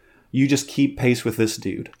pack, you just keep pace with this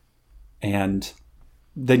dude. And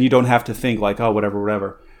then you don't have to think like, oh,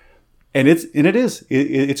 whatever. And it's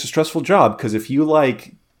a stressful job, because if you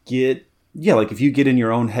like if you get in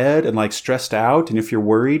your own head and like stressed out, and if you're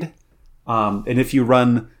worried, and if you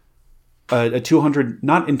run a 200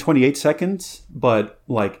 not in 28 seconds but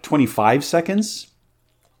like 25 seconds,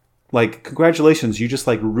 like congratulations, you just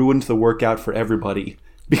like ruined the workout for everybody,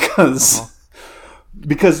 because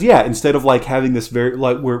instead of like having this very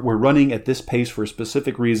like we're running at this pace for a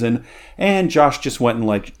specific reason, and Josh just went and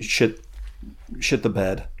like shit the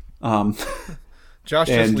bed. Josh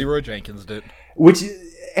just Leroy Jenkins did,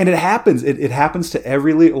 and it happens. It happens to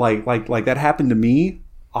every like that happened to me.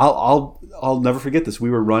 I'll never forget this.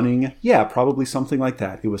 We were running, probably something like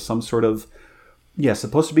that. It was some sort of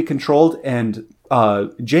supposed to be controlled, and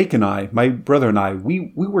Jake and I, my brother and I,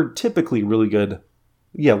 we were typically really good,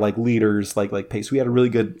 like leaders, like pace. We had a really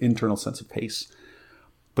good internal sense of pace.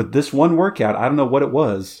 But this one workout, I don't know what it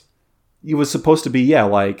was. It was supposed to be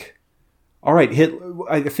like, all right,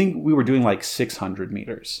 I think we were doing like 600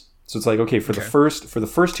 meters. So it's like, okay, for the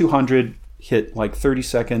first 200, hit like 30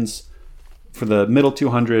 seconds. For the middle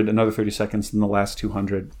 200, another 30 seconds. And the last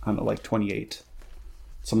 200, I don't know, like 28.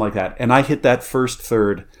 Something like that. And I hit that first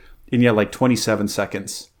third in like 27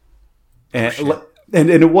 seconds. And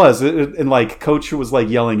it was. And like coach was like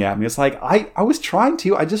yelling at me. It's like, I was trying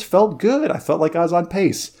to. I just felt good. I felt like I was on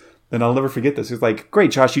pace. And I'll never forget this. He was like, great,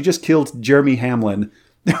 Josh, you just killed Jeremy Hamlin.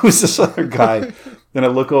 There was this other guy. Then I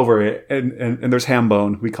look over it, and there's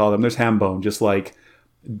Hambone, we call him. There's Hambone, just like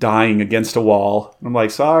dying against a wall. I'm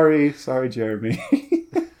like, sorry, Jeremy.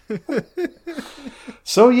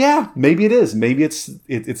 So maybe it is. Maybe it's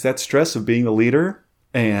that stress of being the leader,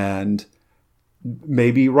 and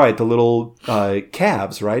maybe the little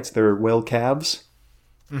calves, right? They're whale calves.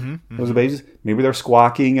 Mm-hmm. Those are babies. Maybe they're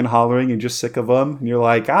squawking and hollering and just sick of them, and you're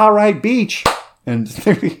like, all right, beach, and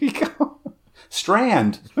there you go.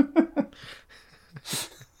 Strand.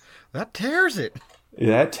 That tears it.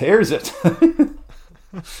 That tears it.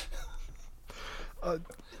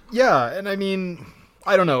 And I mean,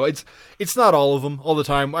 I don't know. It's not all of them all the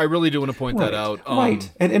time. I really do want to point that out. Right,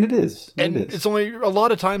 and it is. It's only a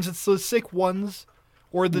lot of times it's the sick ones,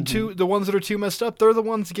 or the ones that are too messed up. They're the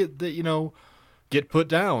ones get put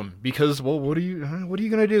down, because, well, what are you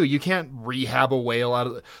going to do? You can't rehab a whale out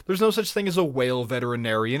of there's no such thing as a whale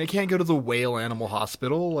veterinarian. It can't go to the whale animal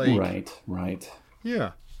hospital. Like, right.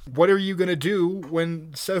 Yeah. What are you going to do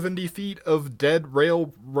when 70 feet of dead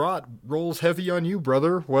rail rot rolls heavy on you,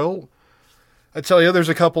 brother? Well, I tell you, there's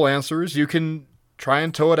a couple answers. You can try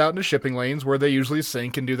and tow it out into shipping lanes where they usually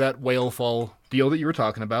sink and do that whale fall deal that you were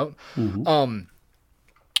talking about. Mm-hmm.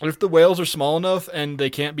 If the whales are small enough and they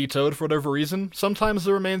can't be towed for whatever reason, sometimes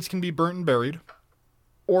the remains can be burnt and buried.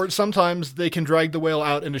 Or sometimes they can drag the whale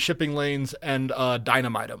out into shipping lanes and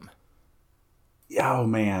dynamite them. Oh,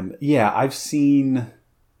 man. Yeah, I've seen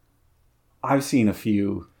a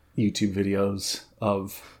few YouTube videos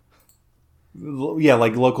of,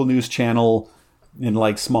 like local news channel in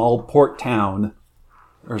like small port town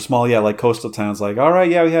or small, like coastal towns. Like, all right,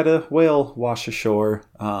 yeah, we had a whale wash ashore.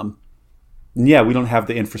 Yeah, we don't have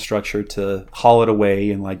the infrastructure to haul it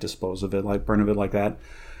away and like dispose of it, like burn of it like that.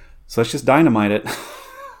 So let's just dynamite it.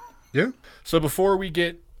 Yeah. So before we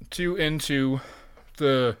get too into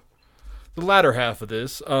the latter half of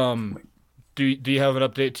this, do you have an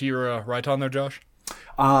update to your Rhyton there, Josh?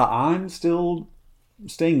 I'm still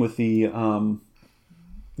staying with the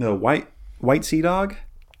white sea dog.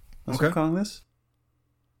 That's what I'm calling this.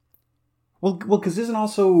 Well, because isn't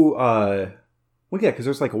also because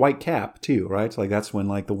there's like a white cap too, right? So like that's when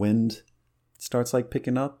like the wind starts like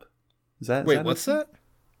picking up. Wait, what's that?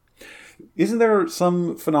 Isn't there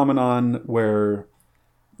some phenomenon where,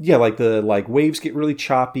 like the like waves get really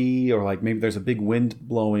choppy, or like maybe there's a big wind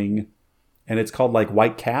blowing, and it's called like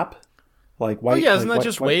white cap, like white. Oh yeah, isn't like, that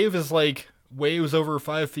just wave? Is like waves over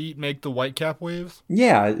 5 feet make the white cap waves?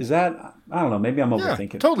 Yeah, is that? I don't know. Maybe I'm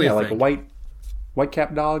overthinking. Totally. Yeah, like a white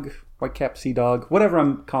cap dog, white cap sea dog, whatever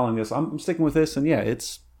I'm calling this. I'm sticking with this, and yeah,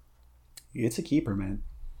 it's a keeper, man.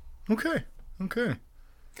 Okay.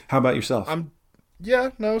 How about yourself?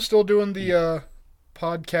 Still doing the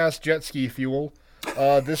podcast jet ski fuel.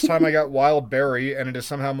 This time I got wild berry, and it is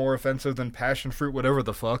somehow more offensive than passion fruit, whatever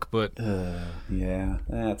the fuck. But yeah,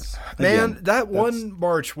 that's one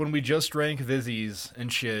March when we just drank Vizzies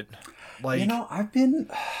and shit. Like that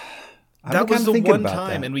was the one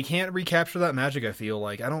time, and we can't recapture that magic. I feel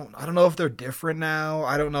like I don't know if they're different now.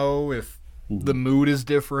 I don't know if the mood is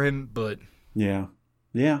different, but yeah.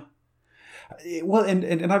 Well,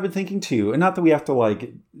 and I've been thinking too, and not that we have to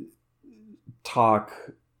like talk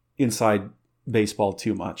inside baseball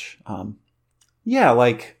too much.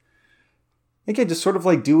 Like again, just sort of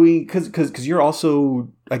like doing because you're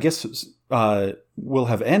also, I guess, will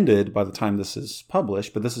have ended by the time this is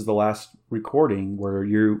published, but this is the last recording where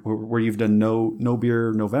you've done no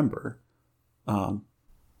beer November.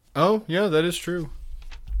 Oh yeah, that is true.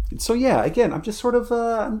 So yeah, again, I'm just sort of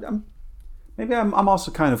I'm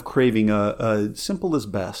also kind of craving a simple is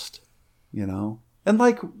best, and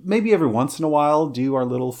like maybe every once in a while do our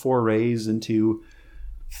little forays into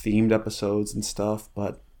themed episodes and stuff.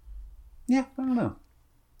 But yeah, I don't know.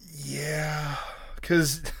 Yeah,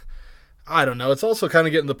 because I don't know. It's also kind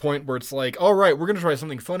of getting to the point where it's like, all right, we're going to try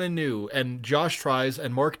something fun and new. And Josh tries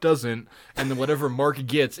and Mark doesn't. And then whatever Mark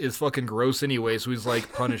gets is fucking gross anyway. So he's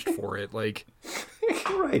like punished for it. Like,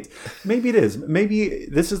 right. Maybe it is. Maybe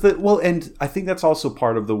this is and I think that's also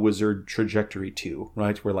part of the wizard trajectory too,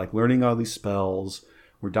 right? We're like learning all these spells.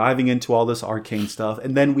 We're diving into all this arcane stuff.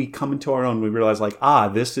 And then we come into our own. We realize like,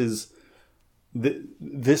 this is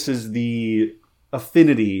the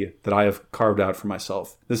affinity that I have carved out for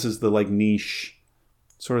myself. This is the like niche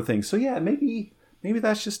sort of thing. So yeah, maybe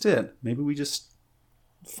that's just it. Maybe we just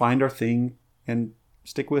find our thing and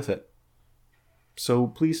stick with it. So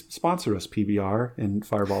please sponsor us, PBR and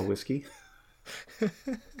Fireball Whiskey.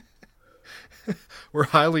 We're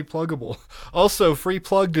highly pluggable. Also, free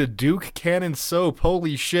plug to Duke Cannon Soap.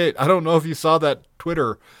 Holy shit. I don't know if you saw that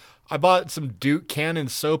Twitter. I bought some Duke Cannon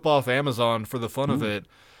Soap off Amazon for the fun of it.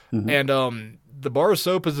 Mm-hmm. And the bar of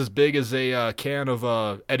soap is as big as a can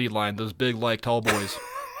of Eddie Line, those big, like, tall boys.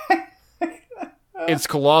 It's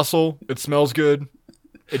colossal. It smells good.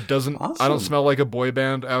 It doesn't... Awesome. I don't smell like a boy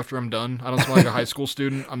band after I'm done. I don't smell like a high school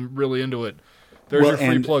student. I'm really into it. There's your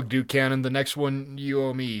free plug, Duke Cannon. The next one, you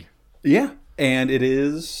owe me. Yeah. And it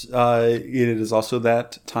is also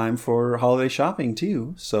that time for holiday shopping,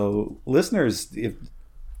 too. So, listeners,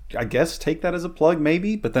 I guess take that as a plug,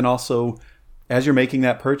 maybe. But then also, as you're making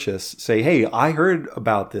that purchase, say, hey, I heard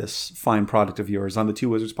about this fine product of yours on the Two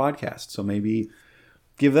Wizards podcast. So maybe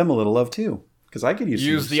give them a little love, too. Because I could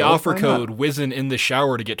use the offer code Wizen in the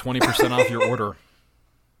shower to get 20% off your order.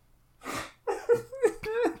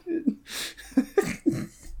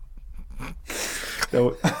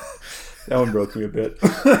 That one broke me a bit.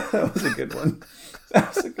 That was a good one.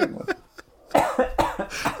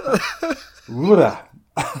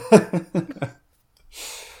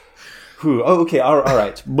 Okay. All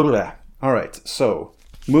right. All right. So,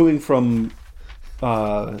 moving from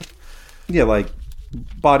like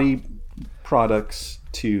body products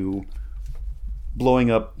to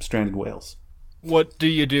blowing up stranded whales. What do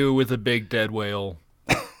you do with a big dead whale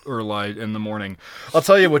early in the morning? I'll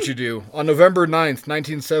tell you what you do. On November 9th,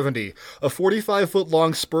 1970, a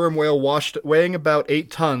 45-foot-long sperm whale weighing about 8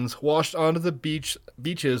 tons washed onto the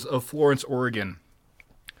beaches of Florence, Oregon.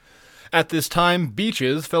 At this time,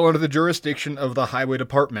 beaches fell under the jurisdiction of the Highway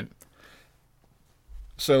Department.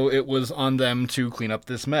 So it was on them to clean up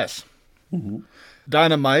this mess. Mm-hmm.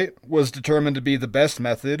 Dynamite was determined to be the best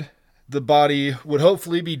method. The body would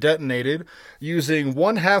hopefully be detonated using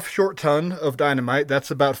 1/2 short ton of dynamite,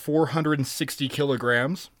 that's about 460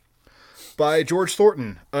 kilograms, by George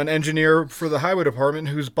Thornton, an engineer for the Highway Department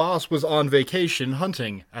whose boss was on vacation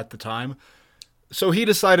hunting at the time. So he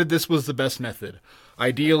decided this was the best method.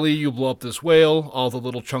 Ideally, you blow up this whale, all the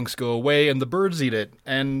little chunks go away, and the birds eat it,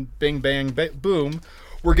 and bing, bang, boom,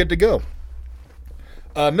 we're good to go.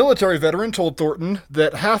 A military veteran told Thornton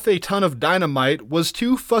that 1/2 ton of dynamite was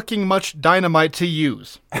too fucking much dynamite to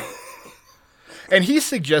use. And he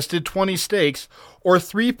suggested 20 steaks, or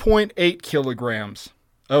 3.8 kilograms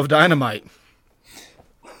of dynamite.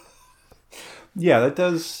 Yeah, that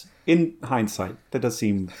does, in hindsight, that does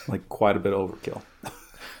seem like quite a bit of overkill.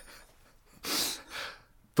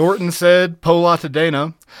 Thornton said, "Pola to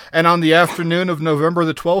Dana," and on the afternoon of November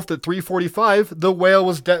the 12th at 3:45, the whale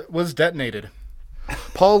was detonated.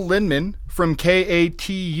 Paul Lindman from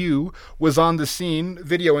KATU was on the scene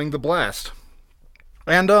videoing the blast.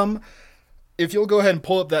 And if you'll go ahead and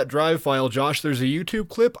pull up that drive file, Josh, there's a YouTube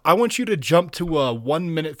clip. I want you to jump to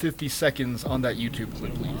 1 minute 50 seconds on that YouTube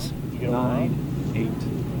clip, please. 9, 8,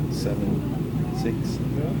 7, 6,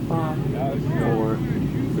 5, 4,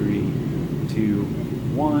 3, 2,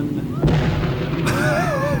 1.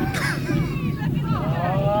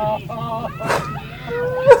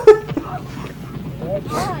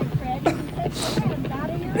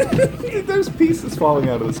 There's pieces falling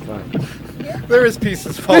out of the sky. There is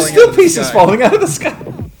pieces falling out of the sky. There's still pieces falling out of the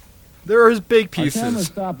sky. There is big pieces.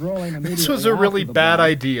 This was a really bad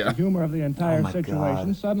idea. The humor of the entire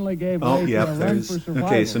situation suddenly gave way to a run for survival.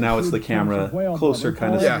 Okay, so now it's the camera closer,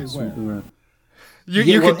 kind of. Yeah.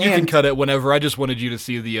 You can cut it whenever. I just wanted you to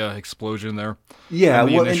see the explosion there. Yeah, and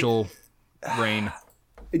the initial rain.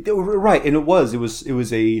 Right, and it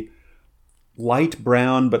was a light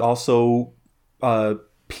brown, but also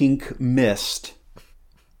pink mist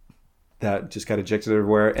that just got ejected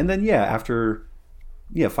everywhere. And then, after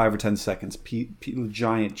 5 or 10 seconds,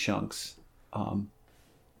 giant chunks,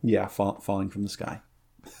 falling from the sky.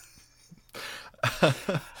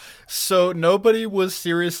 So nobody was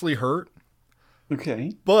seriously hurt.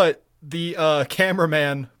 Okay. But the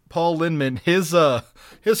cameraman, Paul Lindman, his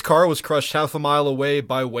car was crushed 1/2 mile away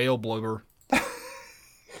by whale blubber.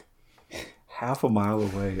 1/2 mile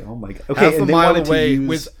away. Oh my god. Okay, 1/2 mile away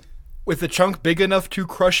with a chunk big enough to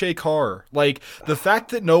crush a car. Like, the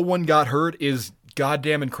fact that no one got hurt is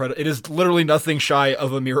goddamn incredible. It is literally nothing shy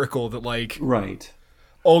of a miracle that, like, right.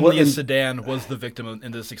 Only a sedan was the victim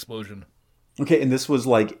in this explosion. Okay, and this was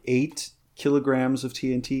like 8 kilograms of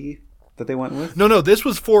TNT that they went with? No, this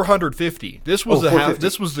was 450. This was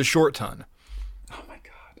this was the short ton. Oh my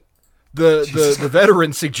god. The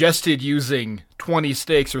veteran suggested using 20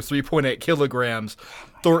 steaks or 3.8 kilograms.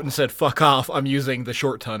 Thornton said, "Fuck off, I'm using the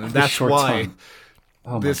short ton." And that's why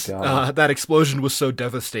that explosion was so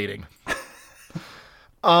devastating.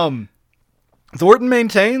 Thornton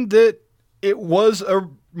maintained that it was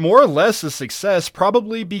more or less a success,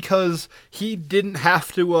 probably because he didn't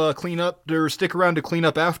have to clean up or stick around to clean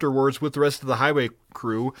up afterwards with the rest of the highway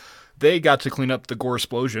crew. They got to clean up the gore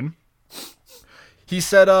explosion. He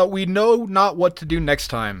said, "We know not what to do next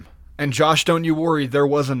time." And Josh, don't you worry, there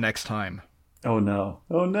was a next time. Oh no.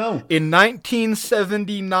 Oh no. In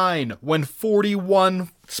 1979, when 41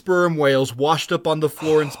 sperm whales washed up on the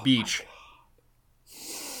Florence beach.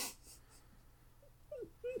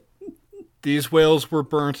 These whales were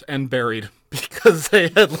burnt and buried because they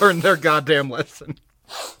had learned their goddamn lesson.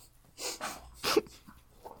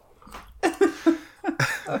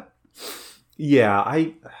 Yeah,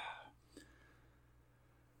 I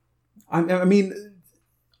mean,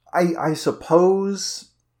 I suppose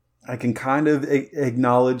I can kind of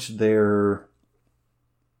acknowledge their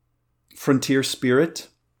frontier spirit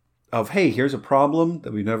of, hey, here's a problem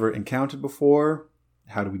that we've never encountered before.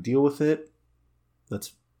 How do we deal with it?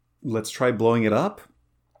 Let's try blowing it up.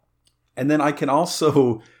 And then I can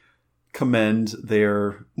also commend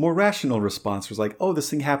their more rational response. It was like, oh,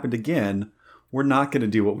 this thing happened again. We're not going to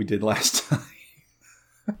do what we did last time.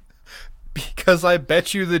 Because I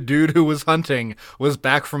bet you the dude who was hunting was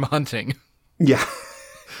back from hunting. Yeah.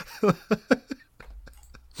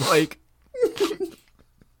 Like,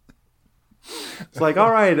 it's like,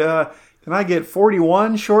 all right, can I get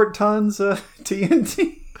 41 short tons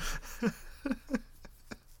TNT?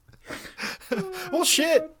 well,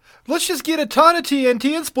 shit. Let's just get a ton of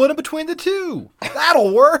TNT and split them between the two.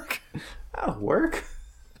 That'll work. That'll work.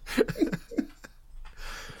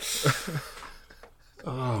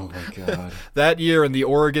 Oh my god. That year in the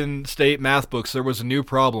Oregon State math books, there was a new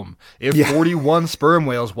problem. If 41 sperm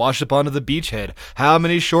whales wash up onto the beachhead, how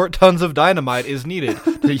many short tons of dynamite is needed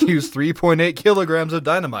to use 3.8 kilograms of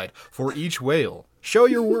dynamite for each whale? Show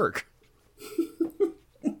your work.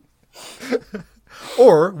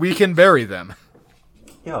 Or we can bury them.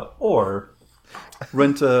 Yeah, or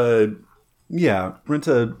rent a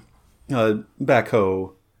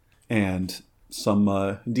backhoe and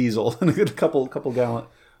some diesel and a couple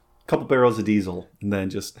barrels of diesel, and then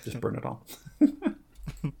just burn it all.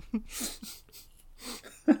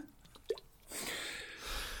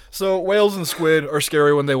 So whales and squid are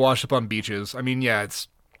scary when they wash up on beaches. I mean, yeah, it's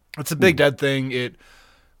a big dead thing. It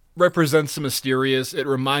represents the mysterious. It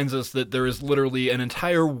reminds us that there is literally an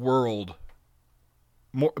entire world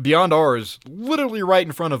beyond ours, literally right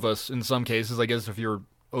in front of us in some cases, I guess, if you're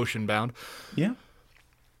ocean bound. Yeah.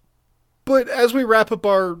 But as we wrap up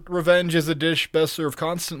our revenge as a dish best served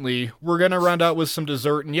constantly, we're going to round out with some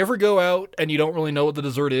dessert. And you ever go out and you don't really know what the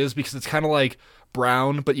dessert is because it's kind of like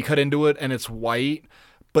brown, but you cut into it and it's white,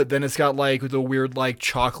 but then it's got like the weird like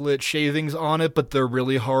chocolate shavings on it, but they're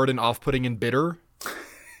really hard and off-putting and bitter?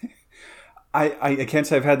 I can't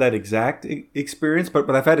say I've had that exact experience,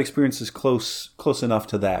 but I've had experiences close enough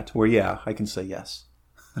to that where, yeah, I can say yes.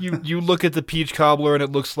 You look at the peach cobbler and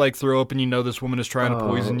it looks like throw up and you know this woman is trying to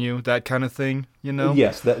poison you, that kind of thing, you know?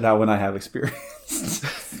 Yes, that one I have experienced.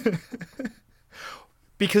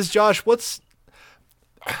 Because, Josh,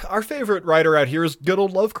 our favorite writer out here is good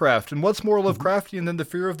old Lovecraft, and what's more Lovecraftian than the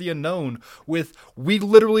fear of the unknown with we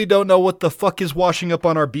literally don't know what the fuck is washing up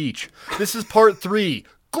on our beach. This is part 3.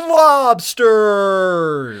 Globsters!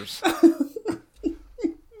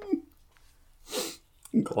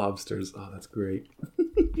 Globsters. Oh, that's great.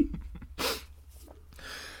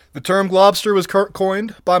 The term globster was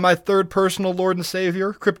coined by my third personal Lord and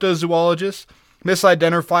Savior, cryptozoologist,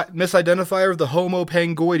 misidentifier of the Homo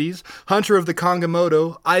pangoides, hunter of the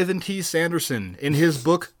Kongomodo, Ivan T. Sanderson, in his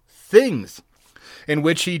book Things, in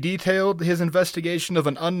which he detailed his investigation of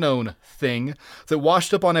an unknown thing that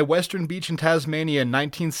washed up on a western beach in Tasmania in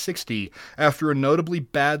 1960 after a notably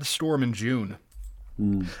bad storm in June.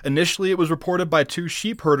 Initially, it was reported by 2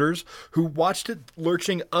 sheep herders who watched it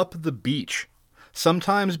lurching up the beach,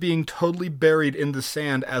 sometimes being totally buried in the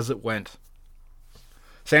sand as it went.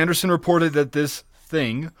 Sanderson reported that this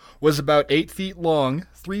thing was about 8 feet long,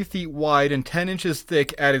 3 feet wide, and 10 inches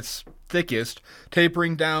thick at its thickest,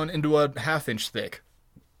 tapering down into a half-inch thick.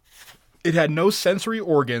 It had no sensory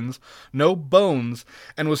organs, no bones,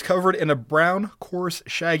 and was covered in a brown, coarse,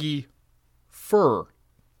 shaggy fur.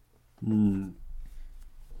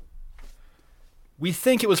 We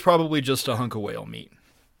think it was probably just a hunk of whale meat.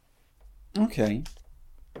 Okay.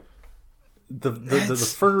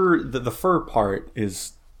 The fur part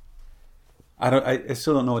is I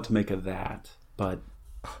still don't know what to make of that, but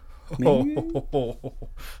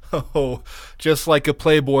just like a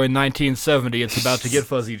Playboy in 1970, it's about to get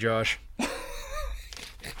fuzzy, Josh.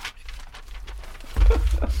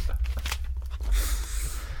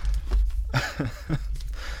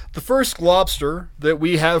 The first lobster that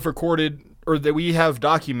we have recorded or that we have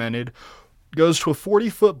documented goes to a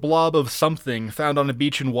 40-foot blob of something found on a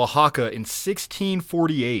beach in Oaxaca in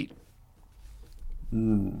 1648.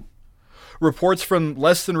 Reports from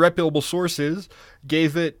less than reputable sources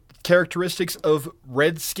gave it characteristics of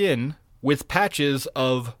red skin with patches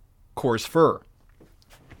of coarse fur.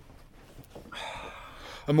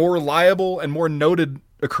 A more reliable and more noted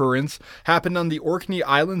occurrence happened on the Orkney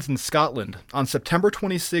Islands in Scotland. On September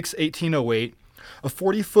 26, 1808, a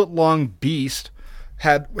 40-foot-long beast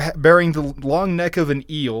bearing the long neck of an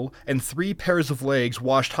eel and 3 pairs of legs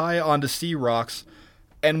washed high onto sea rocks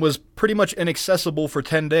and was pretty much inaccessible for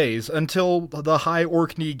 10 days until the high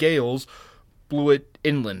Orkney gales blew it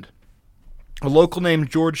inland. A local named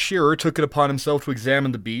George Shearer took it upon himself to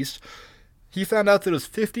examine the beast. He found out that it was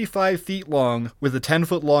 55 feet long with a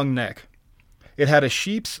 10-foot-long neck. It had a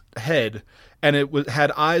sheep's head, and it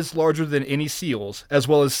had eyes larger than any seal's, as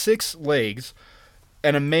well as 6 legs,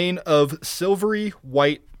 and a mane of silvery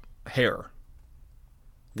white hair.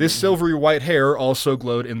 This silvery white hair also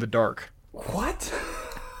glowed in the dark. What?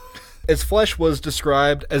 Its flesh was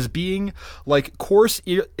described as being like coarse,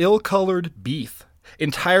 ill-colored beef,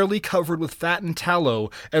 entirely covered with fat and tallow,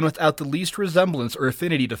 and without the least resemblance or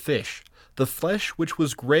affinity to fish. The flesh, which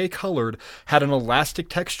was gray-colored, had an elastic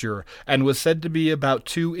texture and was said to be about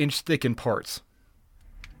 2 inches thick in parts.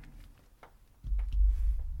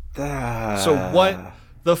 So what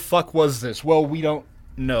the fuck was this? Well, we don't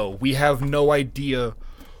know. We have no idea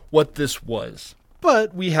what this was.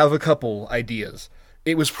 But we have a couple ideas.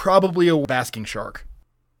 It was probably a basking shark.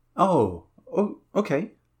 Oh, okay.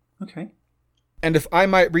 And if I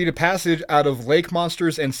might read a passage out of Lake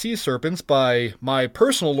Monsters and Sea Serpents by my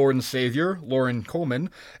personal Lord and Savior, Loren Coleman,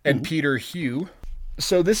 and Peter Hugh.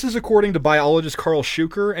 So this is according to biologist Carl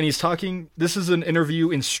Schuker, and this is an interview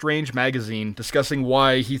in Strange Magazine discussing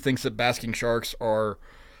why he thinks that basking sharks are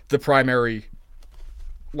the primary,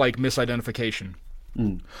 misidentification.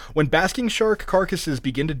 When basking shark carcasses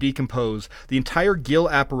begin to decompose, the entire gill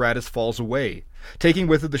apparatus falls away, taking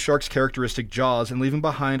with it the shark's characteristic jaws and leaving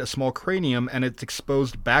behind a small cranium and its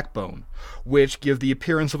exposed backbone, which give the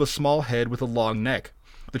appearance of a small head with a long neck.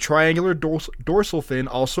 The triangular dorsal fin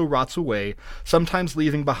also rots away, sometimes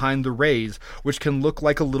leaving behind the rays, which can look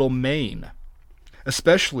like a little mane,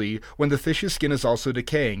 especially when the fish's skin is also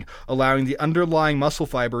decaying, allowing the underlying muscle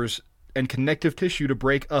fibers and connective tissue to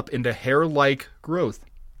break up into hair-like growth.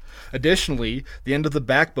 Additionally, the end of the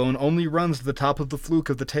backbone only runs to the top of the fluke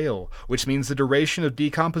of the tail, which means the duration of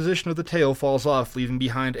decomposition of the tail falls off, leaving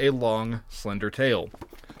behind a long, slender tail.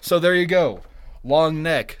 So there you go. Long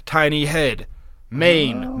neck, tiny head,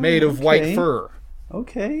 mane made of white fur.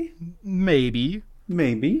 Okay. Maybe.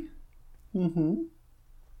 Mm-hmm.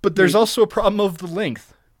 But there's also a problem of the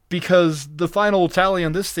length, because the final tally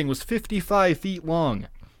on this thing was 55 feet long.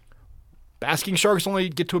 Basking sharks only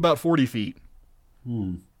get to about 40 feet.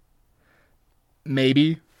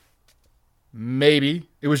 Maybe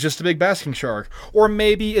it was just a big basking shark. Or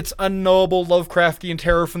maybe it's unknowable Lovecraftian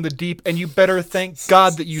terror from the deep, and you better thank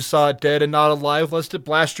God that you saw it dead and not alive, lest it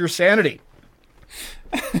blast your sanity.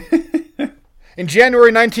 In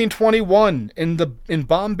January 1921, in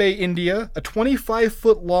Bombay, India, a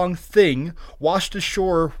 25-foot-long thing washed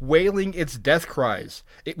ashore wailing its death cries.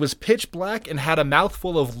 It was pitch black and had a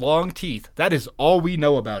mouthful of long teeth. That is all we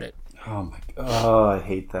know about it. Oh my God. Oh, I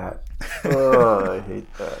hate that. Oh, I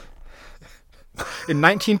hate that. In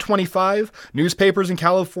 1925, newspapers in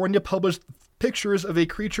California published pictures of a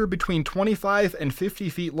creature between 25 and 50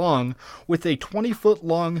 feet long with a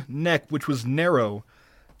 20-foot-long neck which was narrow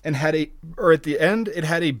and at the end, it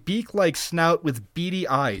had a beak-like snout with beady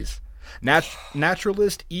eyes.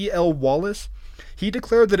 Naturalist E.L. Wallace, he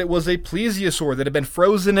declared that it was a plesiosaur that had been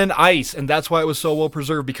frozen in ice, and that's why it was so well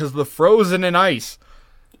preserved, because of the frozen in ice.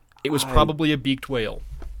 It was probably a beaked whale.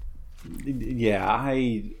 Yeah,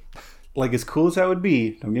 as cool as that would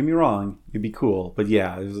be, don't get me wrong, it'd be cool. But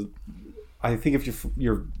yeah, I think if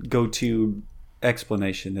your go-to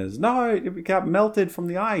explanation is, no, it got melted from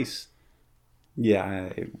the ice.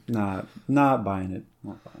 Yeah, not buying it.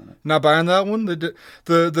 Not buying that one?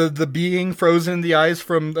 The being frozen in the ice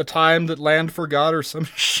from the time that land forgot or some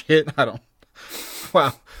shit? I don't...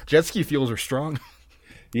 Wow, jet ski fuels are strong.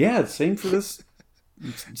 Yeah, same for this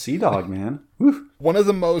sea dog, man. Woo. One of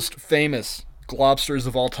the most famous globsters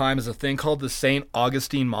of all time is a thing called the St.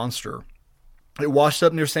 Augustine monster. It washed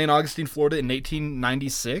up near St. Augustine, Florida in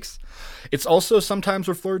 1896. It's also sometimes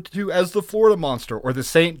referred to as the Florida Monster or the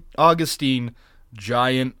St. Augustine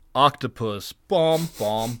Giant Octopus. Bomb,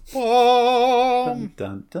 bomb, bomb.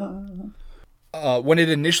 Dun, dun, dun. When it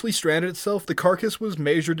initially stranded itself, the carcass was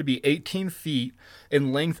measured to be 18 feet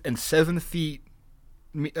in length and 7 feet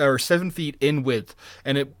in width,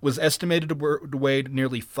 and it was estimated to weigh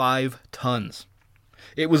nearly 5 tons.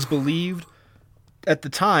 It was believed at the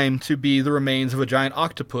time to be the remains of a giant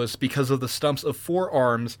octopus because of the stumps of 4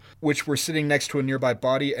 arms which were sitting next to a nearby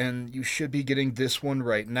body. And you should be getting this one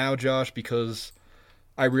right now, Josh, because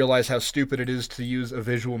I realize how stupid it is to use a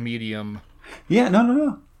visual medium. Yeah,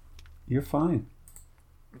 no. You're fine.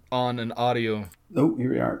 On an audio. Oh,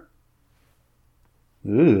 here we are.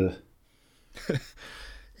 Ugh.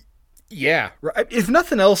 Yeah. If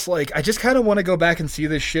nothing else, I just kind of want to go back and see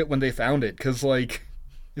this shit when they found it, because,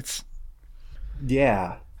 it's...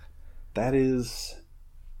 Yeah, that is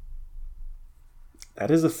a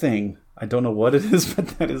thing. I don't know what it is, but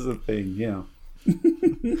that is a thing, yeah.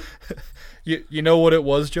 You know what it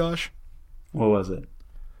was, Josh? What was it?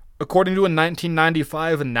 According to a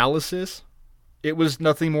 1995 analysis, it was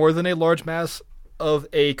nothing more than a large mass of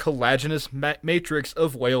a collagenous matrix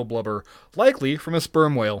of whale blubber, likely from a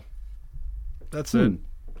sperm whale. That's it.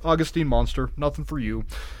 Augustine monster, nothing for you.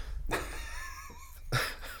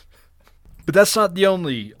 But that's not the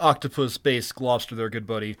only octopus-based lobster there, good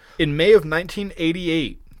buddy. In May of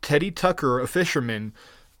 1988, Teddy Tucker, a fisherman,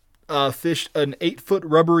 fished an 8-foot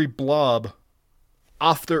rubbery blob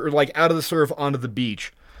off the, or like out of the surf onto the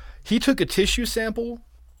beach. He took a tissue sample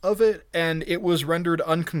of it, and it was rendered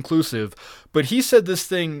unconclusive, but he said this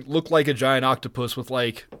thing looked like a giant octopus with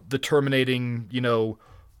like the terminating,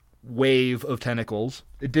 wave of tentacles.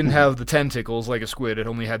 It didn't have the 10 tickles like a squid, it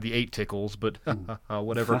only had the 8 tickles, but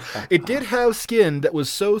whatever. It did have skin that was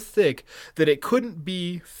so thick that it couldn't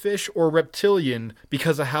be fish or reptilian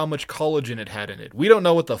because of how much collagen it had in it. We don't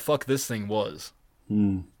know what the fuck this thing was.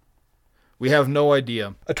 We have no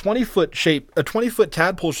idea. A 20-foot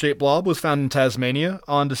tadpole-shaped blob was found in Tasmania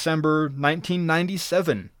on December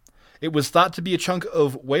 1997. It was thought to be a chunk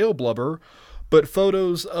of whale blubber, but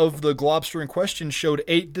photos of the globster in question showed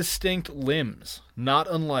 8 distinct limbs, not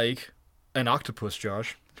unlike an octopus,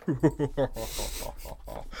 Josh.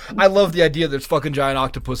 I love the idea there's fucking giant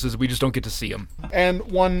octopuses, we just don't get to see them.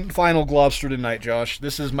 And one final globster tonight, Josh.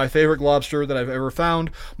 This is my favorite globster that I've ever found,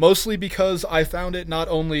 mostly because I found it not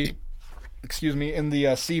only in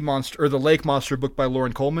the sea monster or the lake monster book by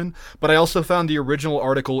Lauren Coleman, but I also found the original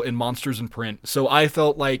article in Monsters in Print. So I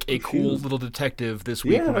felt like a cool little detective this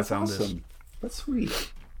week when I found this. That's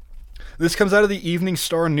sweet. This comes out of the Evening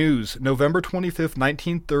Star News, November 25th,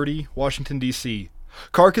 1930, Washington, D.C.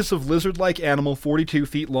 Carcass of lizard-like animal 42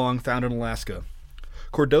 feet long found in Alaska.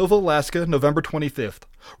 Cordova, Alaska, November 25th.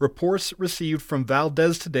 Reports received from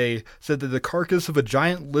Valdez today said that the carcass of a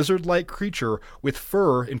giant lizard-like creature with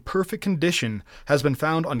fur in perfect condition has been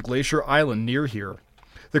found on Glacier Island near here.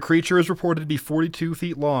 The creature is reported to be 42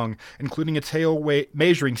 feet long, including a tail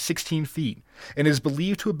measuring 16 feet, and is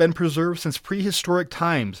believed to have been preserved since prehistoric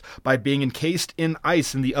times by being encased in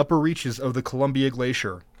ice in the upper reaches of the Columbia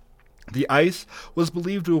Glacier. The ice was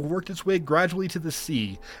believed to have worked its way gradually to the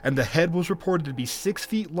sea, and the head was reported to be 6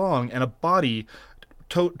 feet long and a body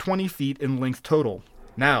 20 feet in length total.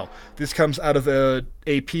 Now, this comes out of a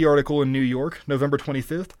AP article in New York, November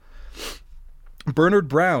 25th. Bernard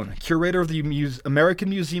Brown, curator of the American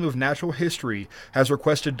Museum of Natural History, has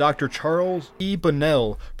requested Dr. Charles E.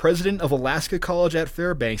 Bunnell, president of Alaska College at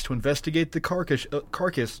Fairbanks, to investigate the carcass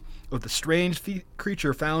of the strange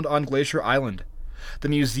creature found on Glacier Island. The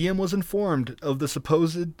museum was informed of the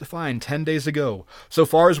supposed find 10 days ago. So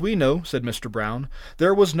far as we know, said Mr. Brown,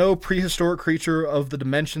 there was no prehistoric creature of the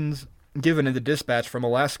dimensions given in the dispatch from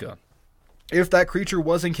Alaska. If that creature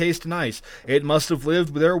was encased in ice, it must have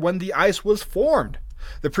lived there when the ice was formed.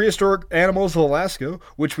 The prehistoric animals of Alaska,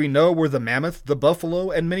 which we know were the mammoth, the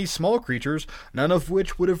buffalo, and many small creatures, none of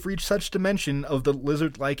which would have reached such dimension of the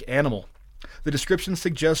lizard-like animal. The description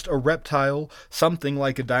suggests a reptile, something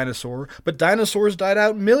like a dinosaur, but dinosaurs died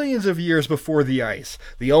out millions of years before the ice.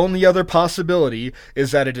 The only other possibility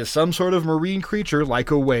is that it is some sort of marine creature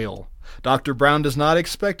like a whale. Dr. Brown does not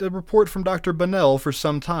expect a report from Dr. Bunnell for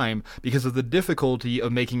some time because of the difficulty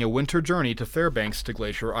of making a winter journey to Fairbanks to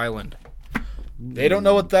Glacier Island. They don't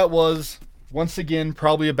know what that was. Once again,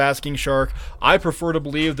 probably a basking shark. I prefer to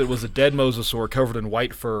believe that it was a dead mosasaur covered in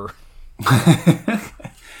white fur.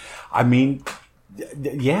 I mean,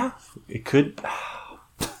 yeah, it could.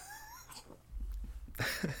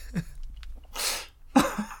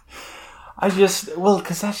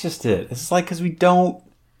 Because that's just it. It's like, because we don't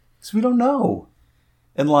know.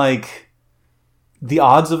 And like, the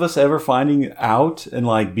odds of us ever finding out and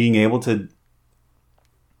like being able to,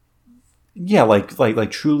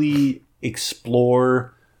 like truly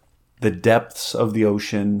explore the depths of the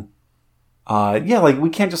ocean. Like we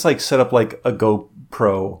can't just like set up like a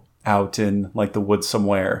GoPro out in like the woods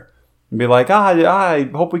somewhere and be like, I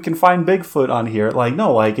hope we can find Bigfoot on here. Like,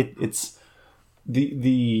 no, like it's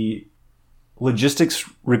the logistics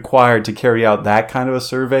required to carry out that kind of a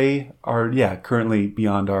survey are currently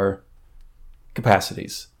beyond our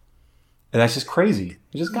capacities. And that's just crazy.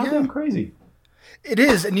 It's just goddamn crazy. It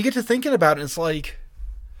is, and you get to thinking about it, and it's like,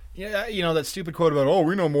 that stupid quote about,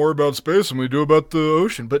 we know more about space than we do about the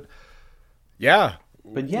ocean. But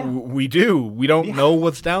we do. We don't know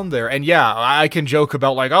what's down there. And I can joke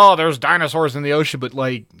about like, there's dinosaurs in the ocean, but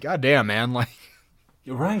like, goddamn, man, like,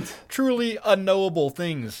 you're right. Truly unknowable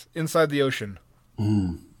things inside the ocean.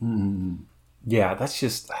 Yeah, that's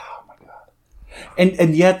just, oh my god.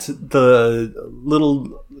 And yet the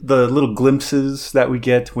little glimpses that we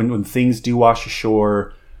get when things do wash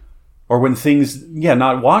ashore, or when things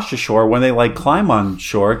not wash ashore, when they like climb on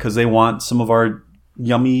shore because they want some of our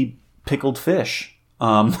yummy pickled fish,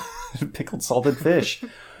 pickled salted fish. And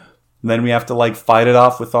then we have to like fight it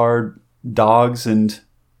off with our dogs and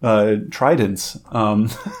tridents.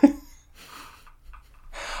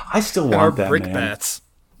 I still want our that, brick man. Bats.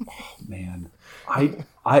 Oh man,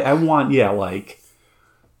 I want like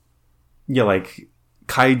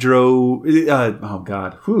Kydro. Oh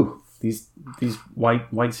god, whew, these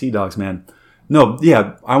white sea dogs, man. No,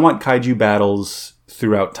 yeah, I want kaiju battles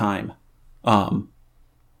throughout time.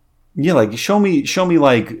 Yeah, like show me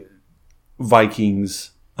like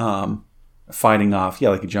Vikings fighting off,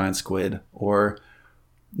 like a giant squid, or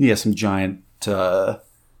some giant like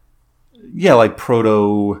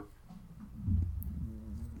proto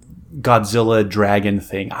Godzilla dragon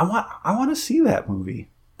thing. I want to see that movie.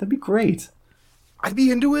 That'd be great. I'd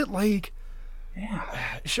be into it. Like, yeah,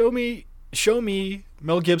 show me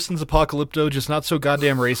Mel Gibson's Apocalypto, just not so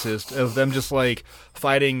goddamn racist, of them just like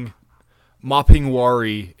fighting mopping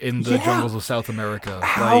wari in the jungles of South America.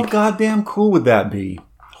 How goddamn cool would that be?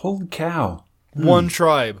 Holy cow. One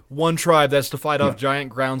tribe that's to fight off giant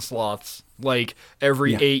ground sloths, like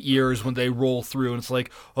every 8 years when they roll through, and it's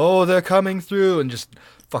like, oh, they're coming through, and just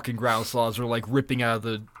fucking ground sloths are like ripping out of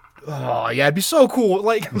the... Oh, yeah, it'd be so cool.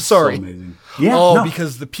 Like, I'm sorry. So amazing. Yeah,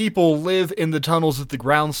 because the people live in the tunnels that the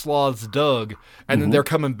ground sloths dug, and then they're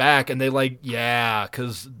coming back, and they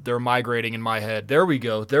because they're migrating in my head. There we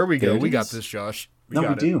go. We got this, Josh.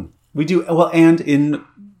 We do. Well, and in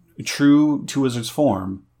true Two Wizards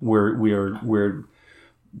form, we're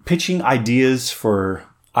pitching ideas for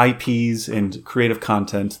IPs and creative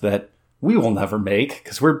content that we will never make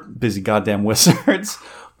because we're busy goddamn wizards.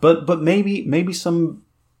 But maybe some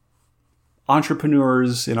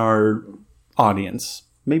entrepreneurs in our audience,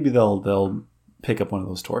 maybe they'll pick up one of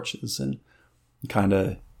those torches and kind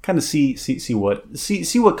of see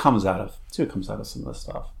what comes out of some of this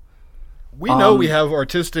stuff. We know we have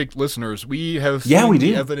artistic listeners. We have seen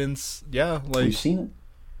the evidence. Yeah, like we've seen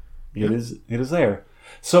it. It is there.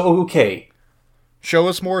 So okay. Show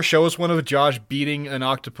us more. Show us one of Josh beating an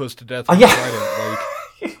octopus to death.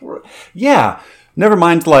 Yeah. Never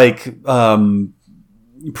mind like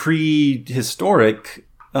prehistoric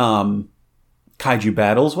kaiju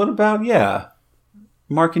battles. What about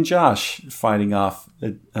Mark and Josh fighting off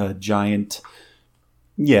a giant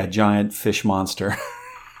fish monster.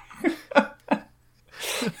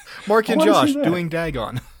 Mark and Josh doing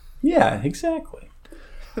Dagon. Yeah, exactly.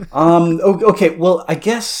 Okay, well, I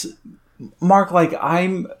guess Mark, like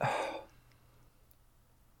I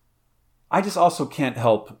just also can't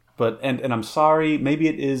help but and I'm sorry, maybe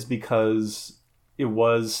it is because it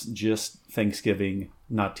was just Thanksgiving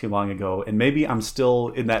not too long ago, and maybe I'm still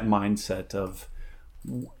in that mindset of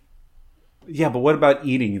but what about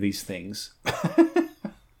eating these things?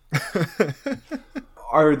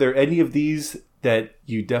 Are there any of these that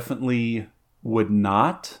you definitely would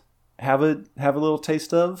not have a little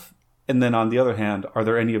taste of? And then on the other hand, are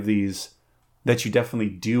there any of these that you definitely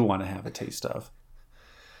do want to have a taste of?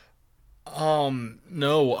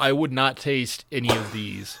 No, I would not taste any of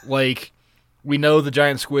these. Like, we know the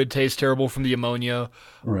giant squid tastes terrible from the ammonia.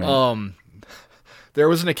 Right. There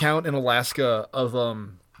was an account in Alaska of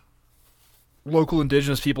local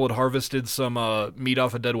indigenous people had harvested some meat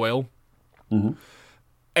off a dead whale. Mm-hmm.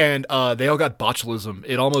 And they all got botulism.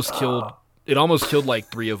 It almost killed like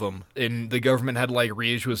 3 of them. And the government had to like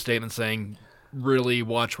reissue a statement saying, really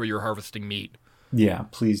watch where you're harvesting meat. Yeah,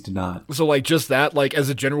 please do not. So like just that, like as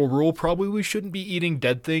a general rule, probably we shouldn't be eating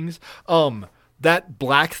dead things. That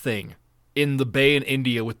black thing in the bay in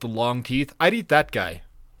India with the long teeth, I'd eat that guy.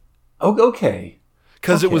 Oh, okay.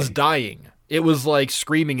 Because it was dying. It was like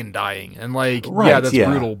screaming and dying. And like, that's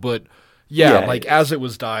brutal, but... Yeah, like as it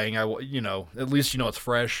was dying, at least it's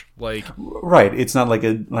fresh. Like, right, it's not like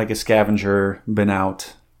a scavenger been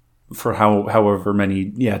out for however many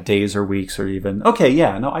days or weeks or even. Okay,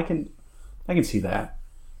 I can see that.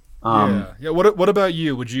 What about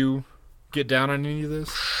you? Would you get down on any of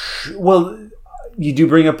this? Well, you do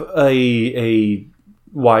bring up a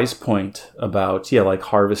wise point about like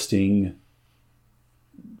harvesting.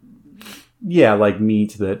 Yeah, like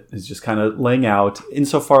meat that is just kind of laying out.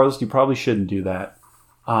 Insofar as you probably shouldn't do that.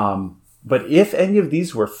 But if any of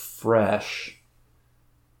these were fresh,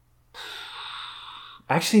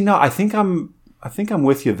 actually no, I think I'm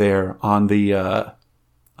with you there on the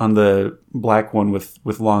black one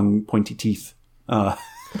with long pointy teeth.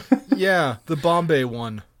 Yeah, the Bombay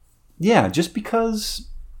one. Yeah, just because.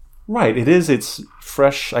 Right, it's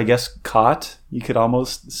fresh. I guess caught. You could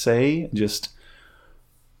almost say just.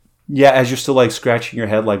 Yeah, as you're still like scratching your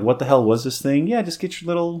head, like what the hell was this thing? Yeah, just get your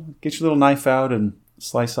little knife out and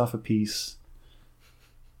slice off a piece.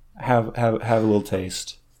 Have a little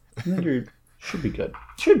taste. And then you should be good.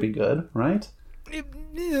 Should be good, right?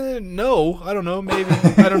 No, I don't know. Maybe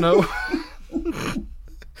I don't know.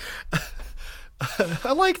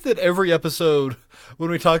 I like that every episode when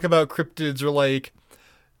we talk about cryptids are like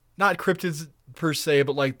not cryptids per se,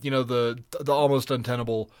 but like, the almost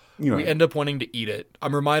untenable. You're We right. end up wanting to eat it.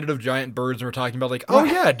 I'm reminded of giant birds, and we're talking about like, oh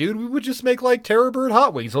yeah, dude, we would just make like Terror Bird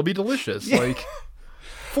hot wings. They'll be delicious. Like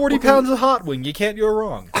 40 pounds of hot wing. You can't go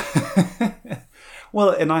wrong.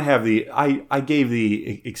 Well, and I gave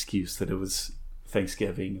the excuse that it was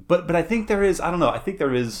Thanksgiving, but I think there is, I don't know, I think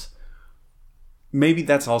there is, maybe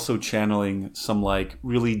that's also channeling some like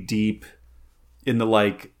really deep in the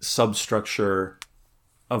like substructure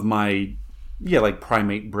of my, like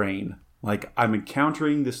primate brain. Like I'm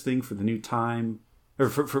encountering this thing for the new time, or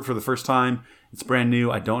for the first time. It's brand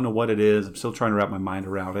new. I don't know what it is. I'm still trying to wrap my mind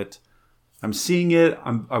around it. I'm seeing it.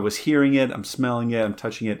 I was hearing it. I'm smelling it. I'm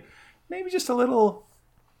touching it. Maybe just a little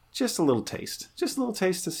taste. Just a little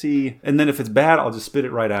taste to see. And then if it's bad, I'll just spit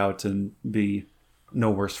it right out and be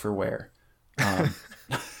no worse for wear.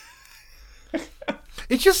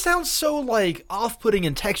 It just sounds so like off-putting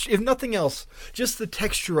in texture. If nothing else, just the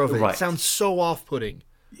texture of it, Right. sounds so off-putting.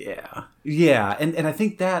 Yeah. And I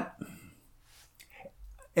think that,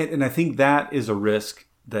 and I think that is a risk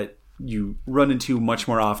that you run into much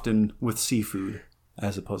more often with seafood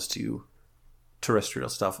as opposed to terrestrial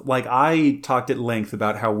stuff. Like I talked at length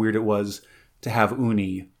about how weird it was to have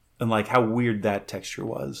uni and like how weird that texture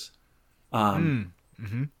was.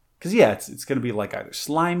 Because it's going to be like either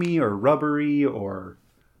slimy or rubbery or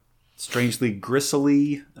strangely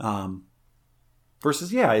gristly.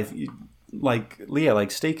 Versus if you, like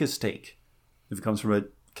steak is steak. If it comes from a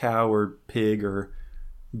cow or pig or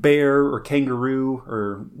bear or kangaroo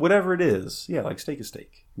or whatever it is, like steak is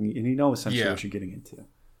steak, and you know essentially what you're getting into.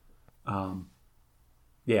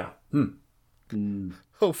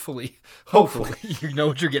 Hopefully, you know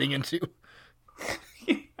what you're getting into.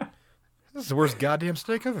 This is the worst goddamn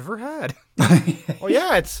steak I've ever had. Oh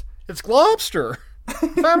yeah, it's lobster.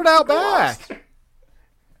 Found it out back.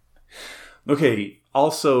 Okay.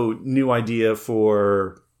 Also, new idea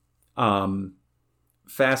for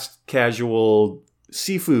fast casual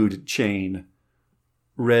seafood chain,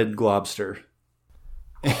 Red Globster.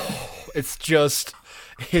 It's just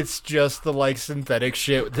the like synthetic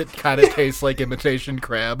shit that kind of tastes like imitation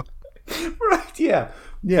crab. Right, yeah.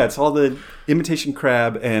 It's all the imitation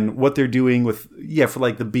crab and what they're doing with for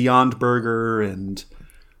like the Beyond Burger and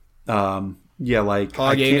like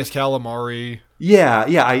Hog anus calamari.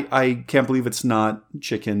 I can't believe it's not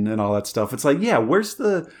chicken and all that stuff. It's like, where's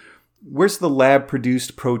the lab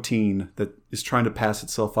produced protein that is trying to pass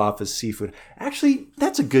itself off as seafood? Actually,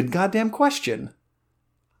 that's a good goddamn question.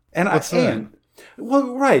 And What's that?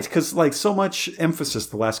 Well, right, because like so much emphasis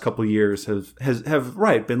the last couple of years have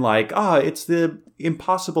been like, it's the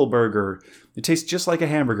Impossible Burger. It tastes just like a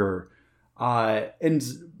hamburger, and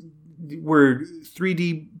we're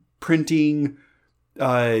 3D printing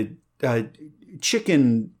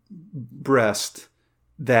chicken breast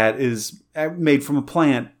that is made from a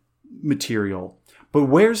plant material. But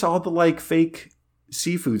where's all the like fake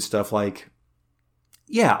seafood stuff? Like,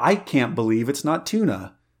 I can't believe it's not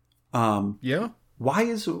tuna. Why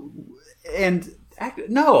is... And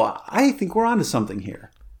no, I think we're onto something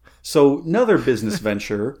here. So another business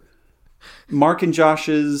venture, Mark and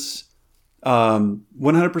Josh's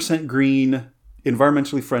 100% green,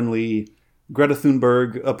 environmentally friendly, Greta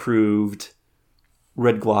Thunberg approved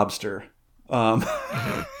Red Globster.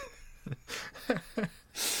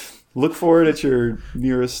 Look for it at your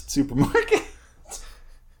nearest supermarket.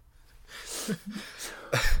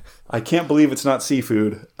 I can't believe it's not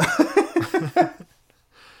seafood.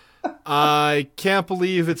 I can't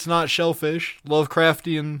believe it's not shellfish,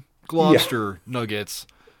 Lovecraftian globster nuggets.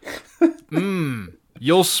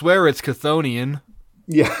 You'll swear it's Chthonian.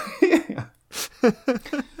 Yeah.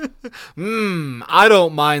 I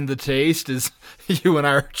don't mind the taste, as you and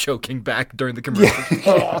I are choking back during the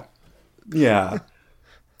commercial. Yeah.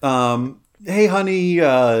 Hey, honey,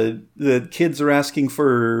 the kids are asking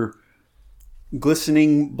for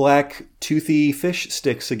glistening black toothy fish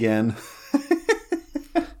sticks again.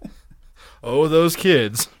 Oh, those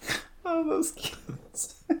kids.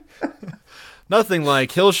 Nothing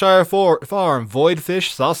like Hillshire Farm void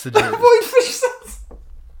fish sausages. Void fish sauce.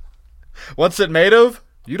 What's it made of?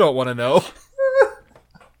 You don't want to know.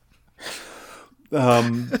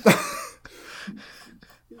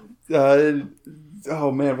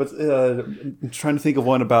 Oh man, I'm trying to think of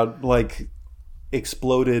one about like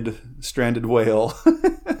exploded stranded whale.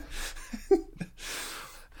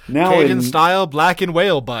 Now Cajun style black and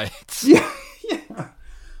whale bites. Yeah.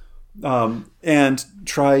 And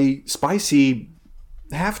try spicy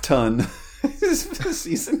half-ton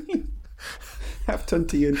seasoning. Half-ton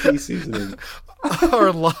TNT seasoning.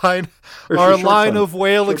 Our line ton. of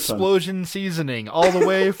whale Short ton. explosion seasoning, all the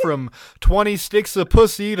way from 20 sticks of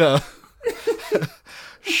pussy to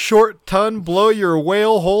Short ton, blow your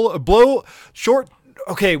whale hole. Blow short.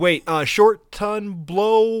 Okay, wait. Short ton,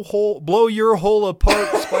 blow your hole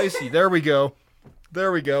apart. Spicy. There we go.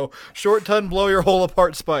 Short ton, blow your hole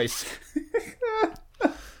apart. Spice.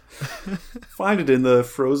 Find it in the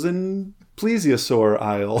frozen plesiosaur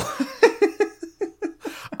aisle.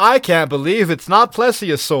 I can't believe it's not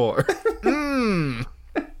plesiosaur.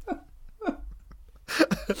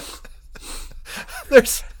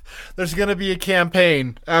 There's going to be a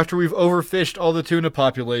campaign after we've overfished all the tuna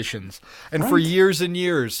populations. And for years and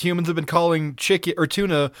years, humans have been calling chicken or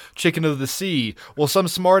tuna chicken of the sea. Well, some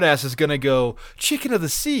smartass is going to go, chicken of the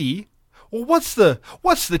sea? Well, what's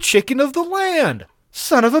the chicken of the land?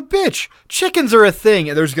 Son of a bitch. Chickens are a thing.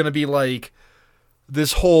 And there's going to be like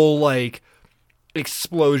this whole like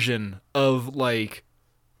explosion of like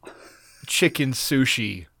chicken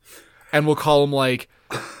sushi. And we'll call them like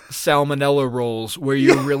salmonella rolls, where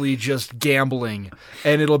you're really just gambling,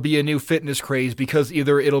 and it'll be a new fitness craze because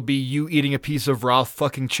either it'll be you eating a piece of raw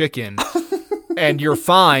fucking chicken and you're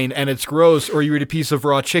fine and it's gross, or you eat a piece of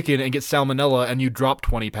raw chicken and get salmonella and you drop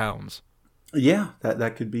 20 pounds. Yeah,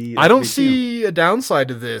 that could be. I don't see a downside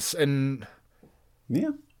to this, and yeah.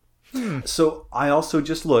 So I also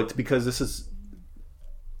just looked because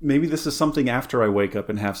maybe this is something after I wake up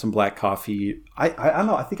and have some black coffee. I don't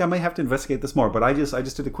know. I think I might have to investigate this more. But I just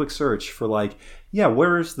did a quick search for like, yeah,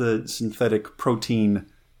 where is the synthetic protein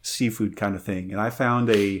seafood kind of thing? And I found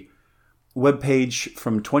a webpage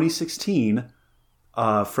from 2016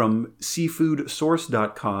 from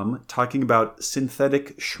seafoodsource.com talking about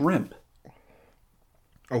synthetic shrimp.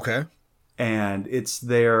 Okay. And it's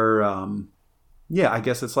their, I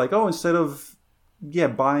guess it's like, instead of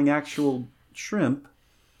buying actual shrimp,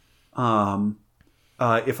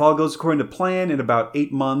 if all goes according to plan, in about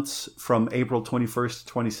 8 months from April 21st,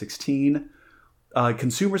 2016,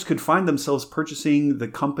 consumers could find themselves purchasing the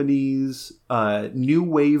company's New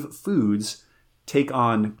Wave Foods take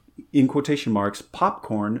on, in quotation marks,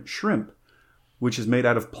 popcorn shrimp, which is made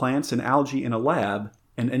out of plants and algae in a lab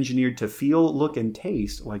and engineered to feel, look, and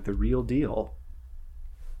taste like the real deal.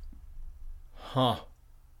 Huh.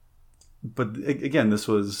 But again, this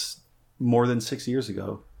was more than 6 years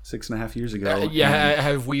ago. 6.5 years ago.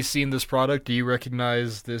 Have we seen this product? Do you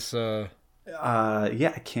recognize this?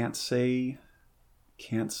 I can't say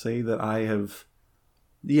that I have.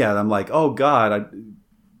 Yeah, I'm like, oh God,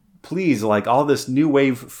 please, like all this New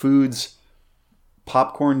Wave Foods,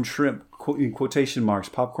 popcorn shrimp, in quotation marks,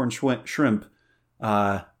 popcorn shrimp.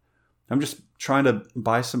 I'm just trying to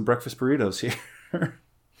buy some breakfast burritos here.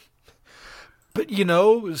 But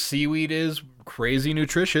seaweed is crazy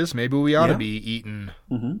nutritious. Maybe we ought to be eating.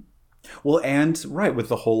 Mm-hmm. Well, and right with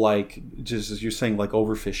the whole like, just as you're saying, like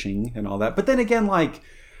overfishing and all that. But then again,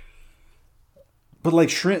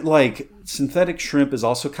 shrimp, like synthetic shrimp is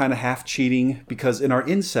also kind of half cheating, because in our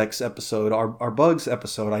insects episode, our bugs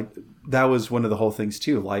episode, that was one of the whole things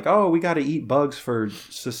too. Like, we got to eat bugs for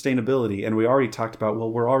sustainability, and we already talked about, well,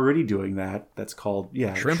 we're already doing that. That's called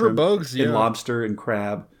shrimp or bugs, and lobster and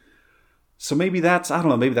crab. So maybe that's, I don't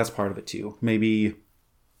know, maybe that's part of it too. Maybe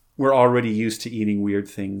we're already used to eating weird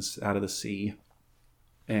things out of the sea.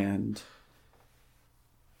 And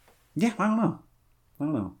I don't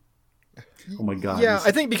know. Oh my God. Yeah,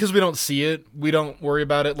 I think because we don't see it, we don't worry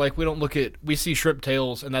about it. Like, we see shrimp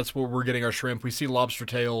tails, and that's where we're getting our shrimp. We see lobster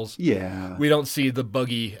tails. Yeah. We don't see the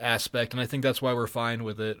buggy aspect, and I think that's why we're fine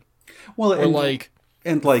with it. Well,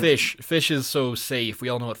 and fish. Fish is so safe. We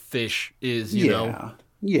all know what fish is, you know?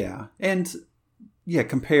 Yeah. And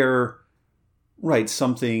compare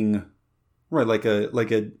something like a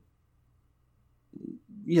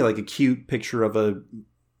cute picture of a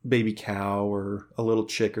baby cow or a little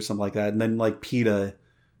chick or something like that, and then like PETA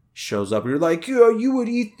shows up and you're like, you would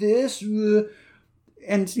eat this,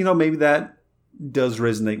 and maybe that does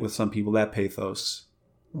resonate with some people, that pathos,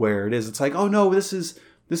 where it's like, oh no, this is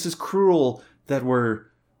cruel that we're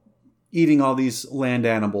eating all these land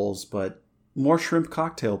animals, but more shrimp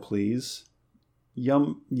cocktail, please.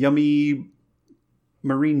 Yummy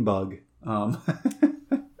marine bug.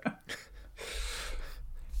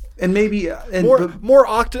 And maybe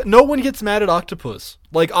no one gets mad at octopus.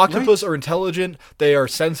 Like, octopus are intelligent, they are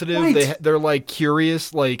sensitive, right. They're like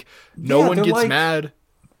curious, like no one gets mad.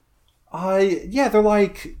 They're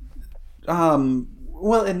like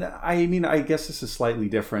well, and I mean, I guess this is slightly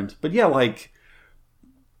different, but like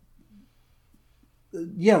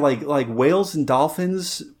whales and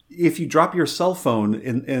dolphins, if you drop your cell phone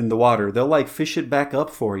in the water, they'll like fish it back up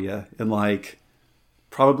for you and like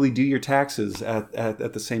probably do your taxes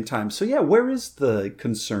at the same time. So where is the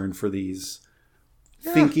concern for these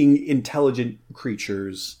thinking intelligent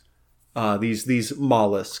creatures these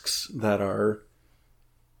mollusks that are,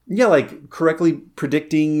 like correctly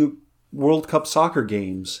predicting World Cup soccer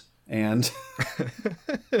games and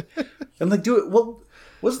and like do it. Well,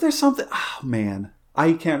 was there something? Oh man,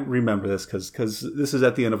 I can't remember this because this is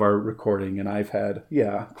at the end of our recording, and I've had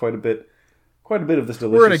quite a bit of this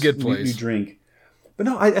delicious We're in a good place. New drink. But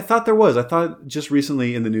no, I thought there was. I thought just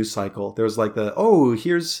recently in the news cycle there was like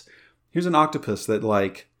here's an octopus that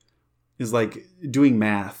like is like doing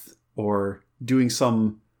math or doing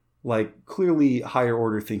some like clearly higher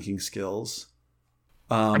order thinking skills.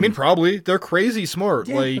 I mean, probably they're crazy smart.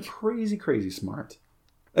 Yeah, like they're crazy smart.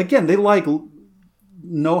 Again, they like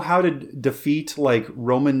know how to defeat like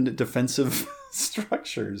Roman defensive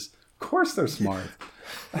structures. Of course, they're smart.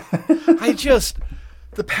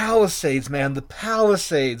 The Palisades, man, the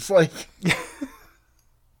Palisades, like.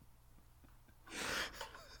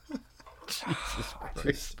 Jesus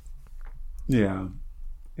Christ. Yeah.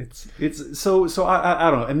 It's so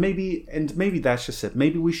I don't know, and maybe that's just it.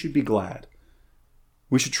 Maybe we should be glad.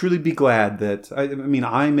 We should truly be glad that I mean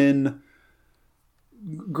I'm in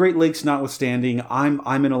Great Lakes notwithstanding,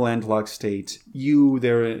 I'm in a landlocked state. You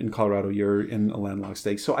there in Colorado, you're in a landlocked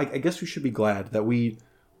state. So I guess we should be glad that we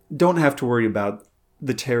don't have to worry about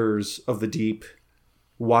the terrors of the deep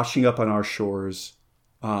washing up on our shores,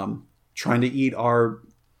 trying to eat our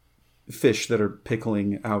fish that are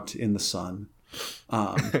pickling out in the sun.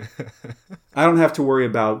 I don't have to worry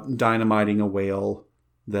about dynamiting a whale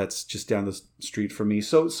that's just down the street from me.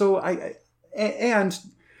 So I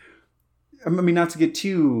mean, not to get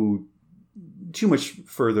too much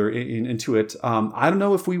further into it. I don't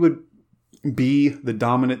know if we would be the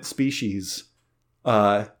dominant species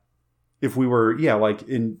if we were, like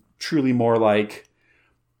in truly more like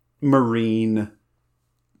marine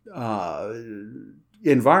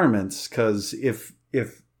environments. Because if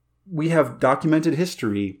we have documented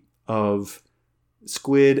history of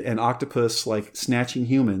squid and octopus like snatching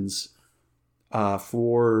humans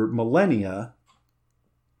for millennia,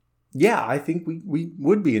 I think we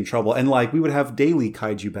would be in trouble, and like we would have daily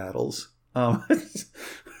kaiju battles.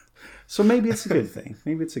 So maybe it's a good thing.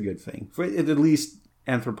 Maybe it's a good thing, for at least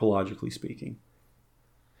anthropologically speaking.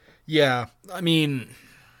 Yeah, I mean,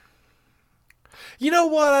 you know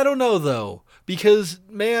what? I don't know though, because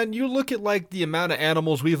man, you look at like the amount of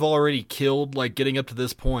animals we've already killed, like getting up to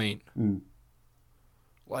this point.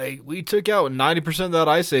 Like we took out 90% of that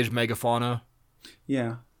Ice Age megafauna.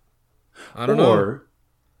 Yeah, I don't know.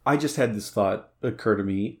 I just had this thought occur to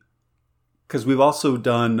me, because we've also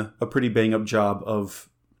done a pretty bang-up job of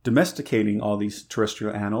domesticating all these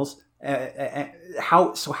terrestrial animals.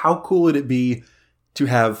 How cool would it be to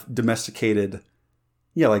have domesticated,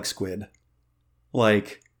 like squid?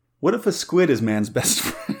 Like, what if a squid is man's best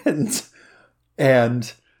friend?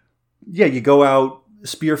 And you go out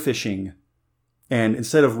spearfishing, and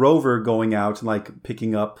instead of Rover going out and like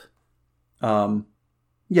picking up,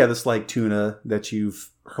 this like tuna that you've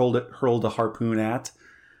hurled a harpoon at,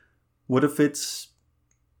 what if it's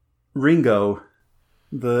Ringo,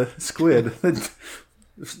 the squid, that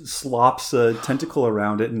slops a tentacle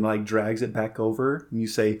around it and like drags it back over, and you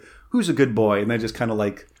say, "Who's a good boy?" And they just kind of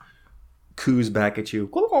like coos back at you.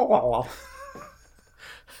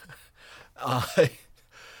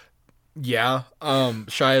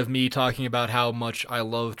 Shy of me talking about how much I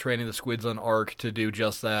love training the squids on Ark to do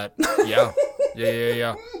just that.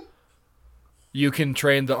 Yeah. You can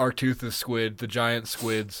train the Arctoothus squid, the giant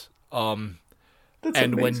squids, and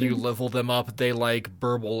amazing. When you level them up, they like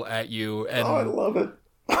burble at you. And I love it.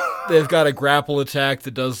 They've got a grapple attack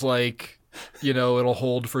that does like, it'll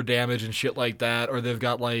hold for damage and shit like that. Or they've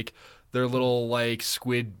got like their little like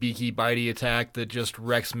squid beaky bitey attack that just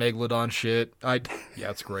wrecks Megalodon shit.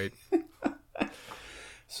 It's great.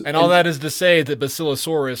 And all that is to say that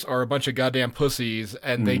Basilosaurus are a bunch of goddamn pussies,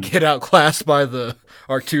 and they get outclassed by the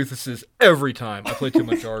Arctoothuses every time. I play too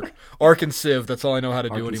much Ark. Ark and Civ, that's all I know how to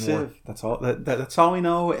do anymore. Civ. That's all. That's all we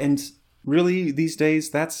know. And really, these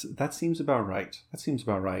days, that seems about right. That seems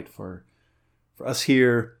about right for us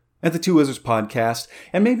here at the Two Wizards podcast,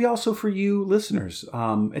 and maybe also for you listeners.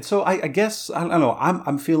 And so I guess I don't know.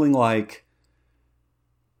 I'm feeling like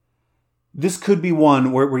this could be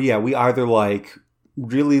one where we either like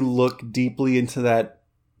really look deeply into that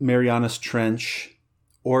Marianas Trench,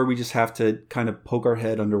 or we just have to kind of poke our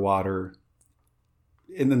head underwater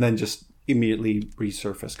and then just immediately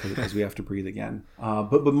resurface because we have to breathe again.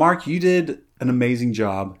 But Mark, you did an amazing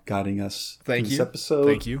job guiding us through this episode.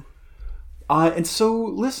 Thank you. And so,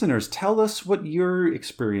 listeners, tell us what your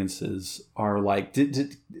experiences are like.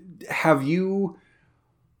 Have you?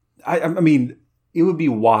 I mean, it would be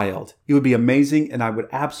wild. It would be amazing. And I would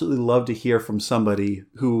absolutely love to hear from somebody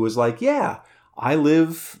who was like, yeah, I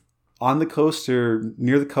live on the coast or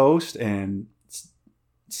near the coast. And it's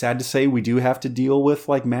sad to say we do have to deal with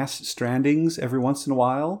like mass strandings every once in a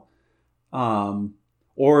while.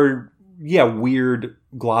 Or weird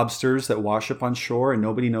globsters that wash up on shore and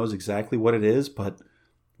nobody knows exactly what it is, but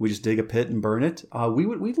we just dig a pit and burn it.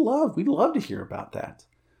 We'd love to hear about that.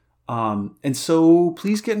 And so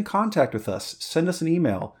please get in contact with us. Send us an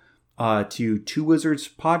email to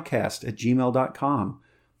twowizardspodcast@gmail.com.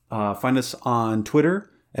 Find us on Twitter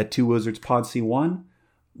at twowizardspodc1.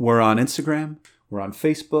 We're on Instagram. We're on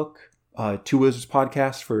Facebook. Two Wizards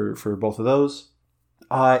Podcast for both of those.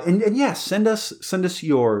 And yeah, send us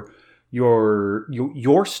your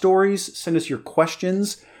stories. Send us your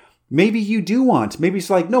questions. Maybe you do want. Maybe it's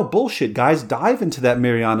like, no, bullshit, guys. Dive into that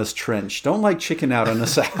Marianas Trench. Don't like chicken out on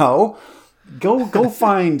us. How? Go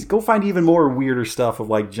find even more weirder stuff of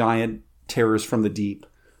like giant terrors from the deep.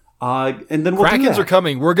 And then we'll Krakens are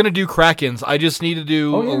coming. We're gonna do Krakens. I just need to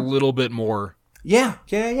do a little bit more. Yeah.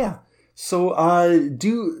 So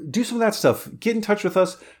do some of that stuff. Get in touch with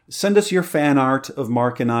us. Send us your fan art of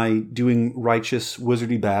Mark and I doing righteous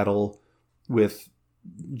wizardy battle with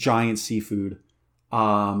giant seafood.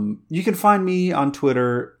 You can find me on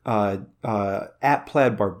Twitter at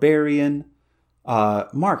PlaidBarbarian.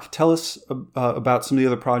 Mark, tell us about some of the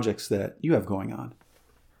other projects that you have going on.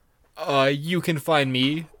 You can find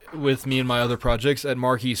me with me and my other projects at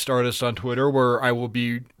Marky Stardust on Twitter, where I will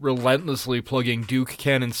be relentlessly plugging Duke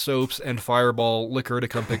Cannon soaps and Fireball liquor to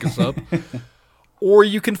come pick us up. Or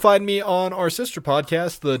you can find me on our sister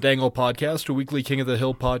podcast, the Dangle Podcast, a weekly King of the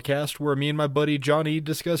Hill podcast, where me and my buddy Johnny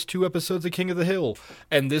discuss 2 episodes of King of the Hill.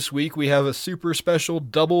 And this week we have a super special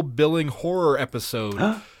double billing horror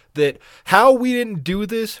episode. That how we didn't do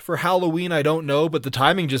this for Halloween, I don't know, but the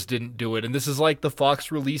timing just didn't do it. And this is like the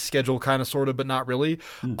Fox release schedule, kind of, sort of, but not really.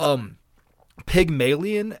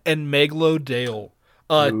 Pygmalion and Megalodale.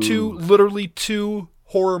 Two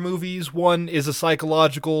horror movies. One is a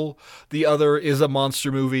psychological, the other is a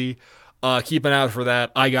monster movie. Keep an eye out for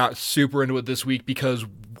that. I got super into it this week because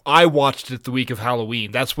I watched it the week of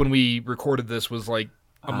Halloween. That's when we recorded this, was like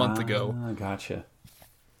a month ago. Gotcha.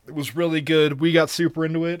 It was really good. We got super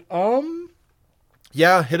into it.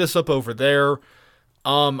 Yeah, hit us up over there.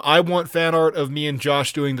 I want fan art of me and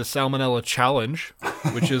Josh doing the Salmonella Challenge,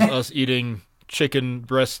 which is us eating chicken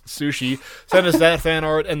breast sushi. Send us that fan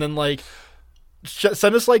art, and then like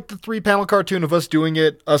send us like the 3-panel cartoon of us doing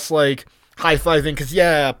it, us like high-fiving, because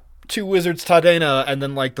two wizards Tadena, and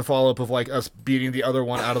then like the follow-up of like us beating the other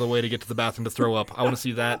one out of the way to get to the bathroom to throw up. I want to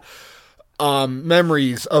see that.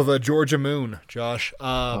 Memories of a Georgia moon, Josh.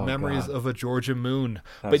 Memories of a Georgia moon.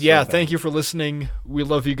 But yeah, thank you for listening. We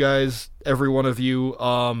love you guys, every one of you.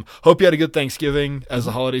 Hope you had a good Thanksgiving as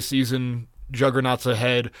the holiday season juggernauts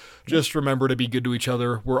ahead. Just remember to be good to each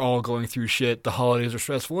other. We're all going through shit. The holidays are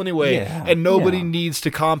stressful anyway, and nobody needs to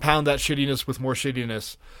compound that shittiness with more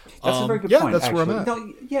shittiness. That's a very good point. That's actually. where I'm at.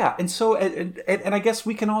 No, yeah, and so and I guess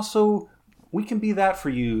we can also. We can be that for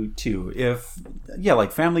you too. If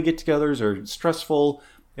like family get-togethers are stressful,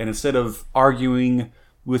 and instead of arguing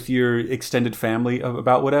with your extended family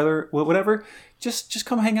about whatever, just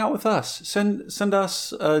come hang out with us. Send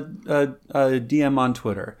us a DM on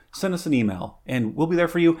Twitter. Send us an email, and we'll be there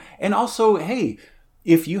for you. And also, hey,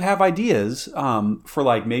 if you have ideas for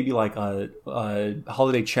like maybe like a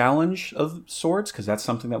holiday challenge of sorts, because that's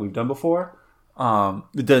something that we've done before, done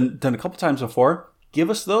a couple times before. Give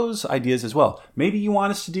us those ideas as well. Maybe you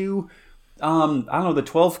want us to do, I don't know, the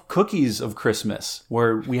 12 cookies of Christmas,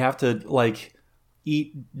 where we have to like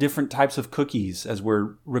eat different types of cookies as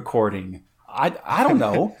we're recording. I don't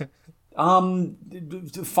know.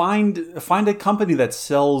 Find a company that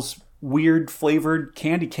sells weird flavored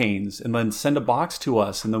candy canes, and then send a box to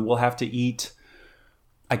us, and then we'll have to eat.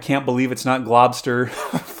 I can't believe it's not Globster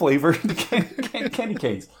flavored candy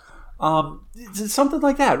canes. Something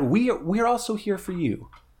like that. We're also here for you,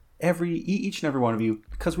 each and every one of you,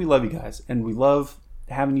 because we love you guys and we love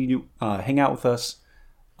having you hang out with us.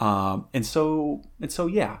 And so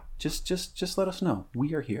yeah, just let us know.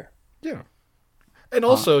 We are here. Yeah. And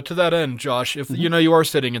also to that end, Josh, if you are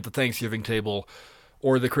sitting at the Thanksgiving table,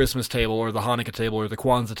 or the Christmas table, or the Hanukkah table, or the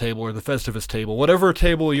Kwanzaa table, or the Festivus table, whatever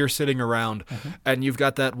table you're sitting around, and you've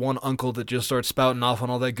got that one uncle that just starts spouting off on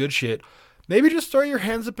all that good shit. Maybe just throw your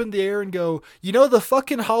hands up in the air and go, the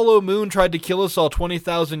fucking hollow moon tried to kill us all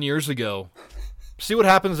 20,000 years ago. See what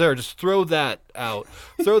happens there. Just throw that out.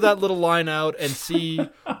 Throw that little line out and see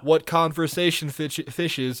what conversation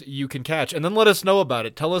fishes you can catch. And then let us know about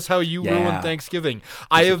it. Tell us how you ruined Thanksgiving.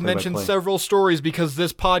 I have mentioned several stories because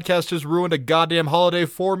this podcast has ruined a goddamn holiday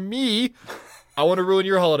for me. I want to ruin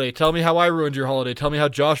your holiday. Tell me how I ruined your holiday. Tell me how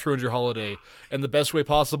Josh ruined your holiday in the best way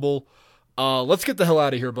possible. Let's get the hell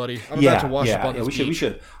out of here, buddy. I'm about to wash up on this beach. We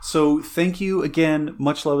should. So thank you again.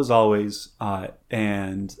 Much love as always.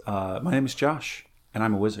 And my name is Josh. And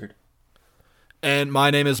I'm a wizard. And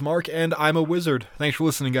my name is Mark, and I'm a wizard. Thanks for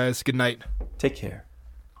listening, guys. Good night. Take care.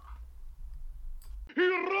 He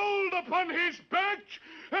rolled upon his back,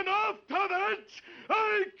 and after that,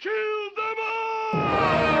 I killed them